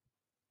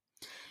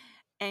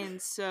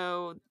 And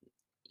so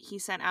he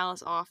sent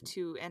Alice off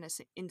to an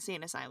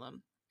insane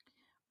asylum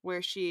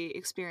where she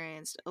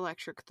experienced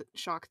electric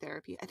shock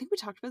therapy. I think we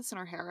talked about this in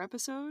our hair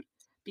episode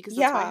because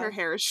that's why her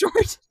hair is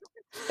short.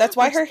 That's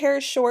why her hair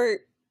is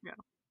short. Yeah.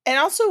 And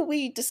also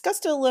we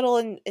discussed it a little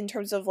in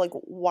terms of like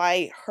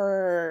why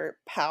her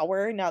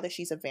power, now that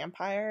she's a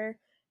vampire,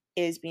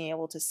 is being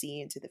able to see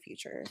into the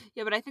future.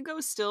 Yeah, but I think that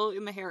was still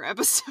in the hair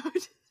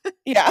episode.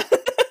 Yeah.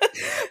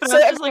 But so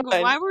I was just like,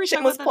 why were we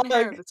talking about that in the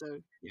hair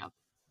episode? Yeah.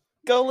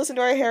 Go listen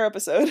to our hair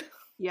episode.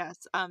 Yes,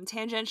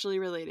 tangentially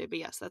related, but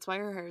yes, that's why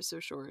her hair is so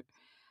short.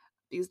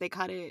 Because they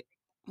cut it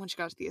when she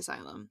got to the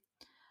asylum.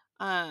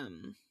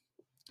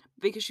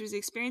 Because she was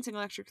experiencing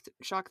electric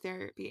shock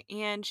therapy,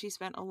 and she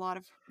spent a lot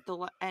of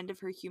the end of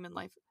her human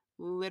life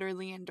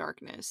literally in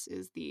darkness,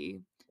 is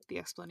the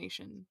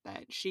explanation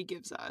that she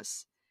gives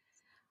us.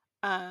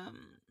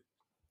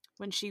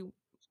 When she,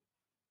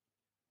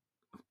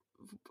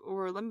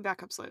 or let me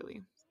back up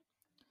slightly.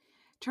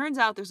 Turns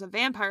out there's a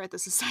vampire at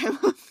this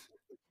asylum.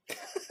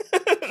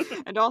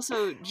 And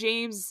also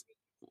James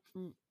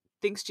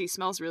thinks she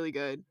smells really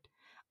good.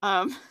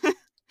 If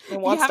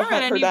you haven't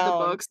read any of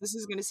the books, this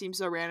is going to seem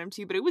so random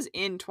to you, but it was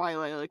in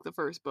Twilight, like the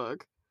first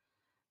book,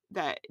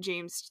 that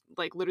James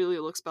like literally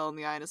looks Belle in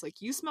the eye and is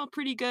like, you smell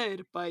pretty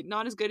good, but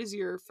not as good as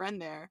your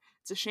friend there.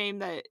 It's a shame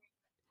that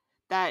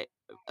that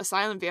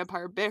asylum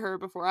vampire bit her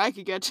before I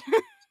could get to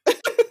her.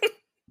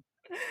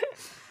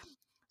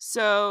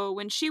 So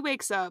when she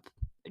wakes up,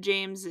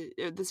 James,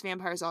 this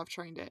vampire's off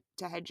trying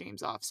to head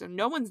James off. So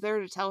no one's there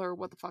to tell her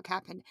what the fuck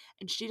happened,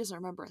 and she doesn't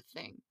remember a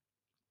thing.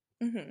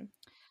 Mm-hmm.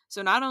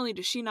 So not only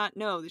does she not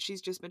know that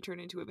she's just been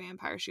turned into a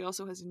vampire, she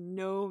also has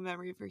no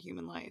memory of her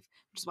human life,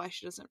 which is why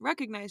she doesn't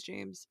recognize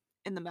James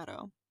in the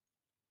meadow.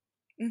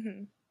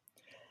 Mm-hmm.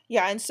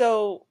 Yeah, and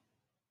so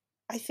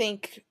I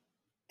think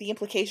the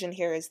implication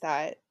here is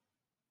that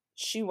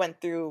she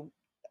went through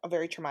a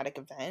very traumatic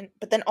event,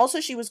 but then also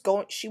she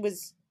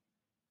was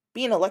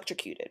being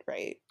electrocuted,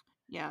 right?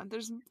 Yeah,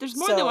 there's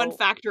more than one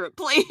factor at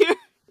play here.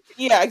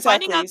 Yeah,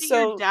 exactly. Finding out that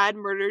your dad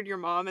murdered your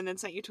mom and then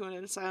sent you to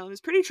an asylum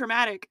is pretty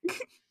traumatic.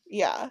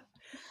 Yeah.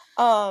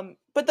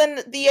 But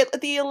then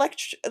the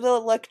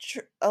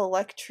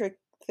electric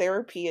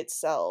therapy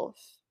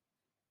itself,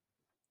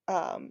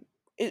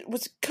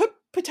 could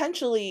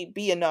potentially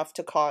be enough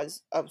to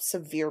cause a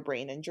severe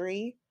brain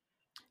injury.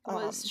 It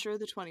was sure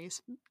the 20s.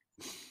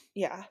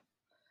 Yeah.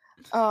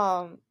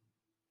 But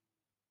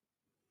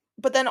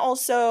then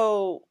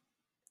also,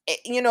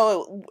 you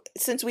know,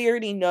 since we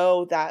already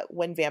know that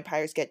when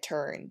vampires get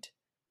turned,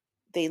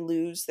 they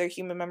lose their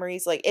human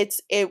memories, like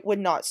it would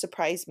not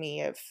surprise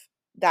me if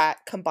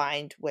that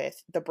combined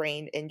with the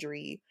brain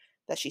injury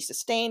that she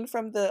sustained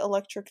from the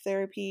electric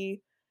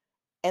therapy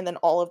and then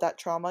all of that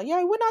trauma, yeah,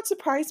 it would not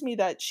surprise me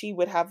that she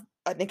would have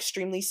an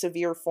extremely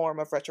severe form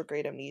of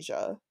retrograde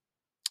amnesia.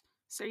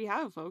 So you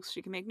have it, folks.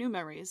 She can make new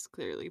memories,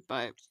 clearly,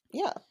 but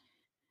yeah.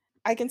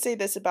 I can say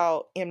this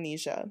about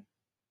amnesia.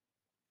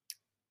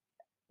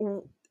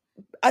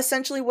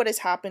 Essentially what is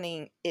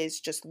happening is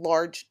just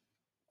large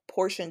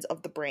portions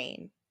of the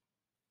brain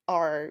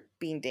are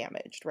being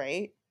damaged,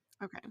 right?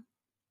 Okay.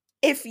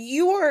 If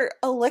you are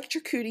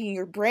electrocuting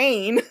your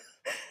brain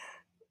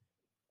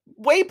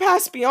way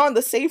past beyond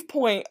the safe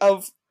point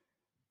of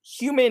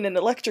human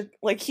electric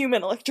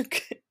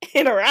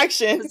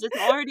interaction. Because it's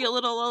already a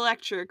little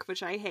electric,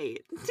 which I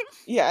hate.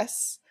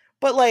 Yes.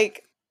 But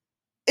like,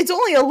 it's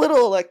only a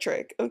little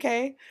electric,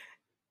 okay?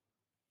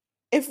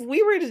 If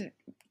we were to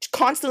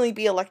constantly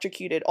be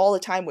electrocuted all the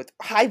time with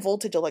high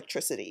voltage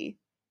electricity,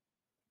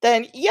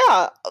 then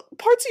yeah,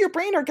 parts of your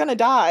brain are gonna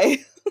die.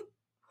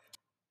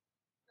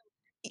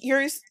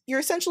 you're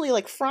essentially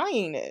like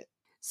frying it.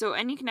 So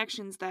any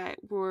connections that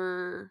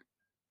were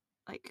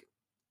like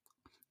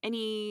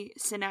any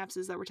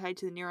synapses that were tied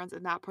to the neurons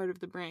in that part of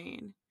the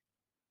brain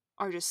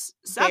are just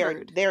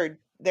severed.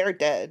 They're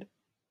dead.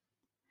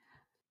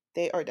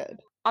 They are dead.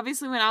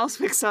 Obviously, when Alice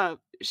wakes up,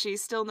 she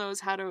still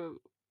knows how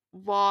to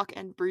walk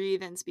and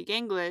breathe and speak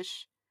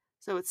English.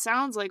 So it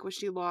sounds like what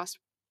she lost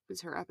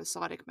was her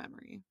episodic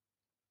memory.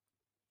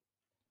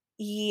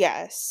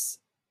 Yes.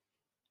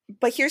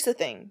 But here's the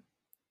thing.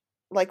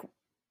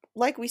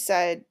 Like we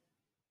said,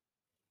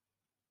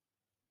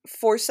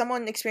 for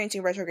someone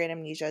experiencing retrograde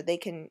amnesia, they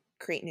can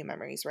create new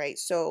memories, right?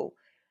 So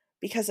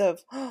because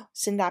of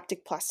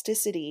synaptic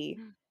plasticity,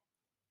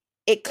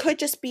 it could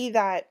just be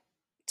that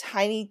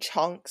tiny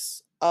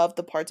chunks of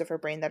the parts of her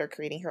brain that are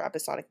creating her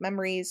episodic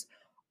memories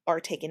are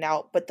taken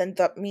out, but then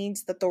that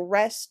means that the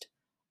rest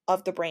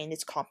of the brain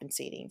is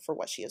compensating for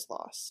what she has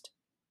lost.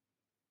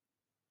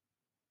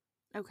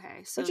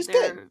 Okay, so Which is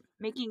they're good.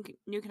 making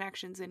new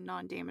connections in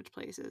non-damaged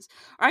places.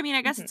 Or, I mean,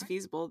 I guess Mhm. it's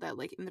feasible that,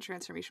 like, in the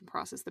transformation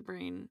process, the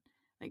brain,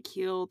 like,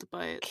 healed,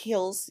 but,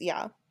 Heals,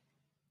 yeah.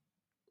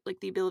 like,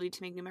 the ability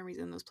to make new memories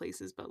in those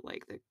places, but,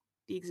 like,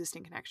 the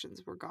existing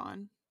connections were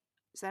gone.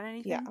 Is that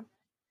anything? Yeah.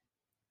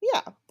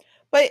 Yeah.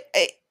 But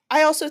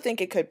I also think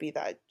it could be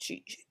that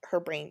her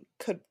brain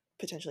could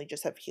potentially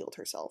just have healed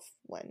itself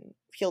when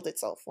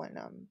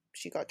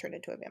she got turned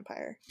into a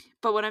vampire.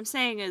 But what I'm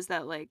saying is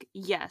that, like,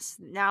 yes,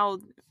 now,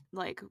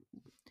 like,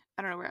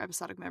 I don't know where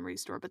episodic memory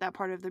is stored, but that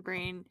part of the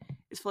brain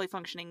is fully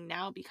functioning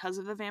now because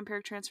of the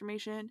vampiric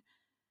transformation.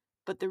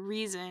 But the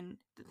reason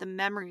that the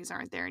memories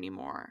aren't there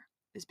anymore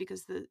is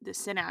because the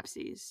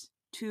synapses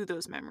to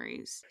those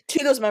memories.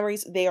 To those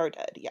memories, they are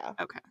dead, yeah.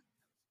 Okay.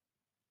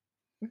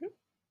 Mhm.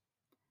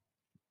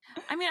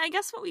 I mean, I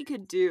guess what we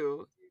could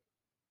do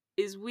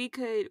is we're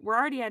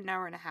already at an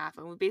hour and a half,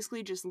 and we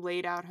basically just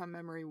laid out how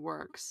memory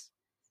works.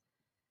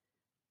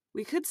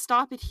 We could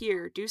stop it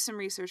here, do some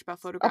research about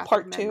A photographic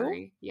part 2?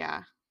 memory.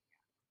 Yeah.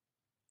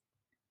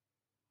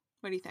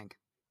 What do you think?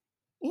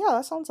 Yeah,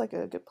 that sounds like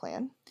a good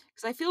plan.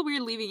 Because I feel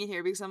weird leaving it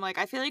here because I'm like,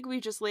 I feel like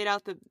we just laid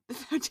out the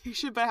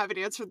foundation but haven't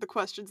answered the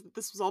questions that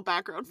this was all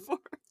background for.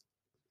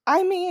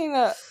 I mean,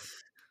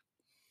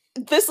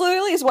 this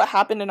literally is what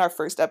happened in our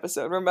first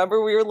episode.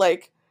 Remember, we were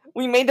like,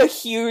 we made a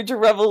huge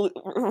revelation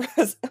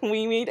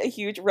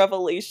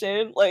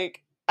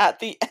like at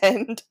the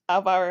end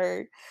of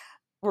our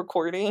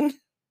recording.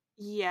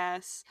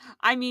 Yes.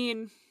 I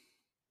mean,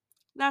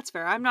 that's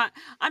fair. I'm not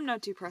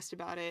too pressed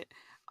about it.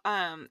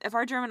 If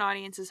our German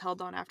audiences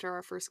held on after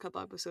our first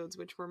couple episodes,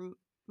 which were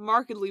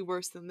markedly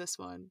worse than this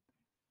one,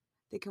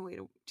 they can wait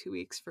 2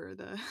 weeks for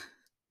the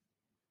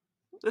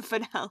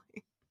finale.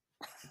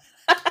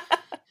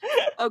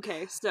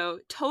 Okay, so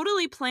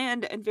totally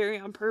planned and very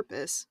on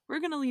purpose, we're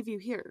gonna leave you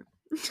here.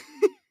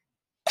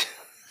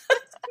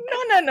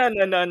 No.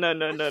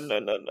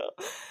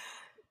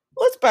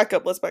 Let's back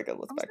up. I was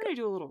gonna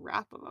do a little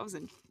wrap up. I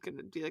wasn't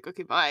gonna be like,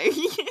 okay, bye.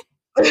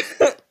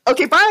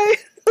 Okay, bye.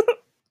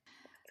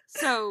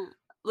 So,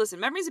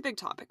 listen, memory's a big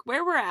topic.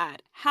 Where we're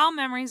at, how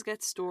memories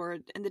get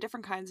stored, and the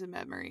different kinds of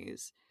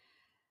memories,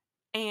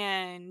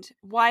 and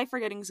why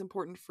forgetting is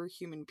important for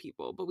human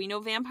people. But we know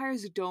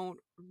vampires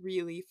don't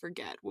really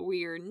forget. What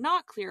we are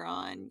not clear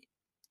on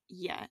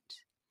yet.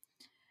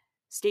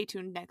 Stay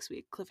tuned next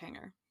week.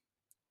 Cliffhanger.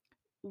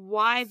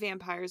 Why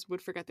vampires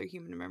would forget their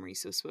human memory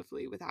so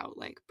swiftly without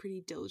like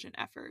pretty diligent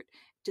effort.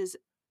 Does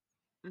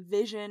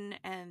vision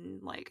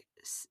and like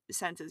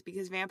senses,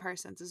 because vampire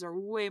senses are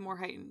way more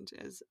heightened.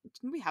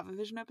 Didn't we have a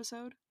vision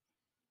episode?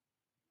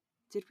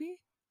 Did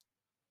we?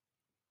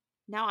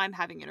 Now I'm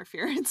having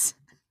interference.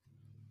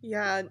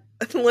 Yeah,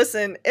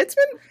 listen, it's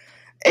been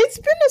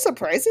a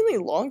surprisingly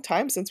long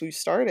time since we've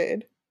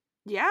started.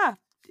 Yeah,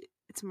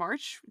 it's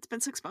March. It's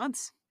been 6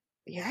 months.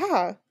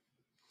 Yeah.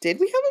 Did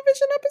we have a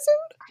vision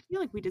episode? I feel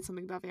like we did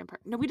something about vampire.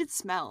 No, we did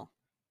smell.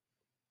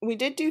 We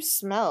did do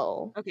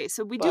smell. Okay,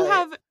 so we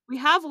but-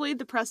 have laid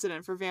the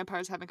precedent for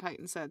vampires having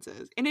heightened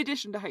senses. In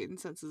addition to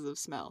heightened senses of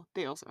smell,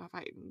 they also have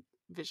heightened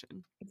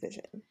vision.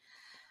 Vision.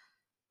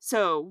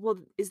 So,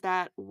 well, is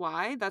that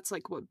why? That's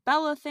like what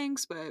Bella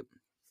thinks, but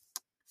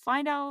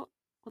find out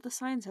what the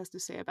science has to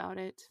say about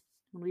it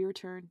when we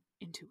return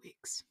in 2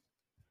 weeks.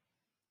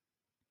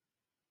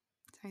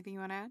 Is there anything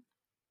you want to add?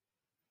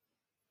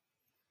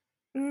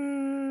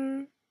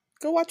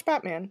 Go watch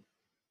Batman.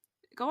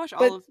 Go watch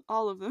But-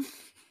 all of them.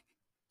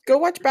 Go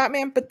watch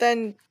Batman, but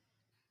then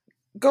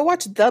go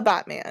watch The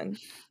Batman.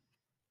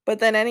 But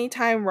then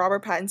anytime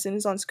Robert Pattinson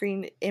is on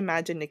screen,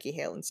 imagine Nikki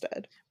Hale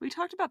instead. We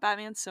talked about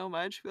Batman so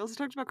much. We also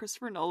talked about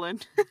Christopher Nolan.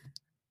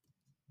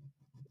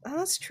 Oh,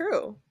 that's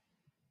true.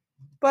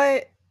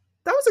 But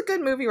that was a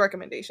good movie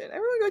recommendation.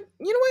 Everyone go,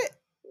 you know what?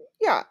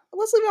 Yeah,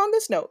 let's leave it on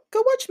this note.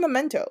 Go watch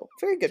Memento.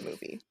 Very good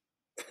movie.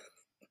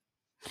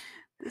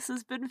 This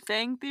has been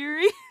Fang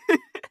Theory.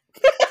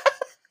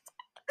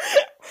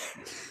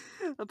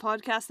 A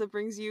podcast that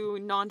brings you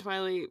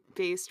non-Twilight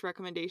based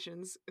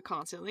recommendations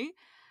constantly.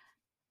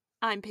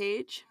 I'm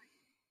Paige.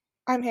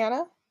 I'm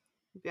Hannah.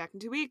 Be back in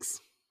 2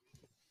 weeks.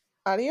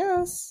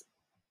 Adios.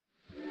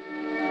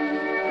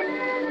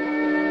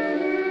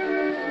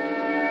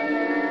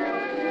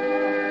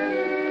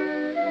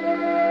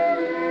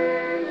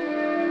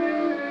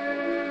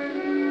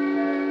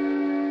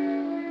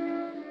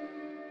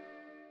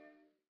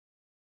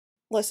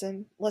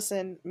 listen.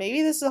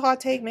 Maybe this is a hot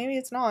take, maybe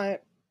it's not.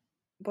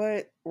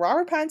 But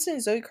Robert Pattinson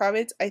and Zoe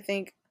Kravitz, I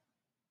think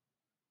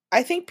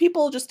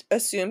people just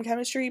assume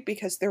chemistry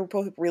because they're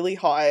both really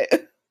hot.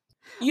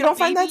 You don't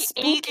find that Baby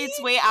spooky? ate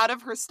its way out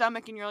of her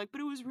stomach, and you're like,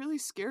 but it was really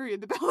scary in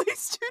the ballet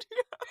studio.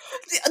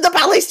 The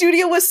ballet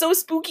studio was so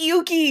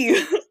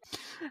spooky-ooky.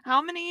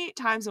 How many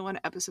times in one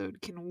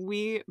episode can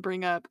we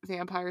bring up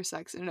vampire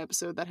sex in an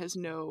episode that has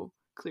no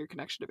clear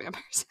connection to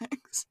vampire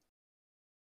sex?